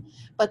upload them,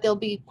 but they'll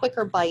be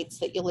quicker bites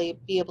that you'll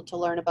be able to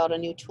learn about a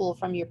new tool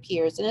from your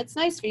peers. And it's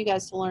nice for you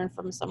guys to learn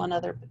from someone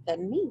other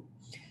than me.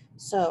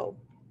 So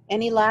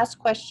any last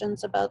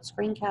questions about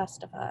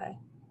Screencastify?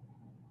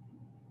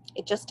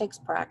 It just takes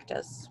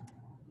practice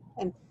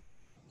and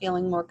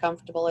feeling more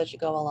comfortable as you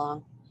go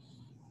along.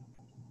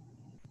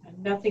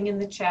 Nothing in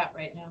the chat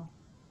right now.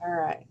 All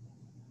right.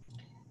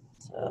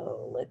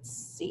 So let's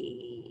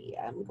see.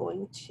 I'm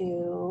going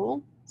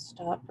to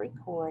stop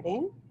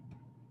recording.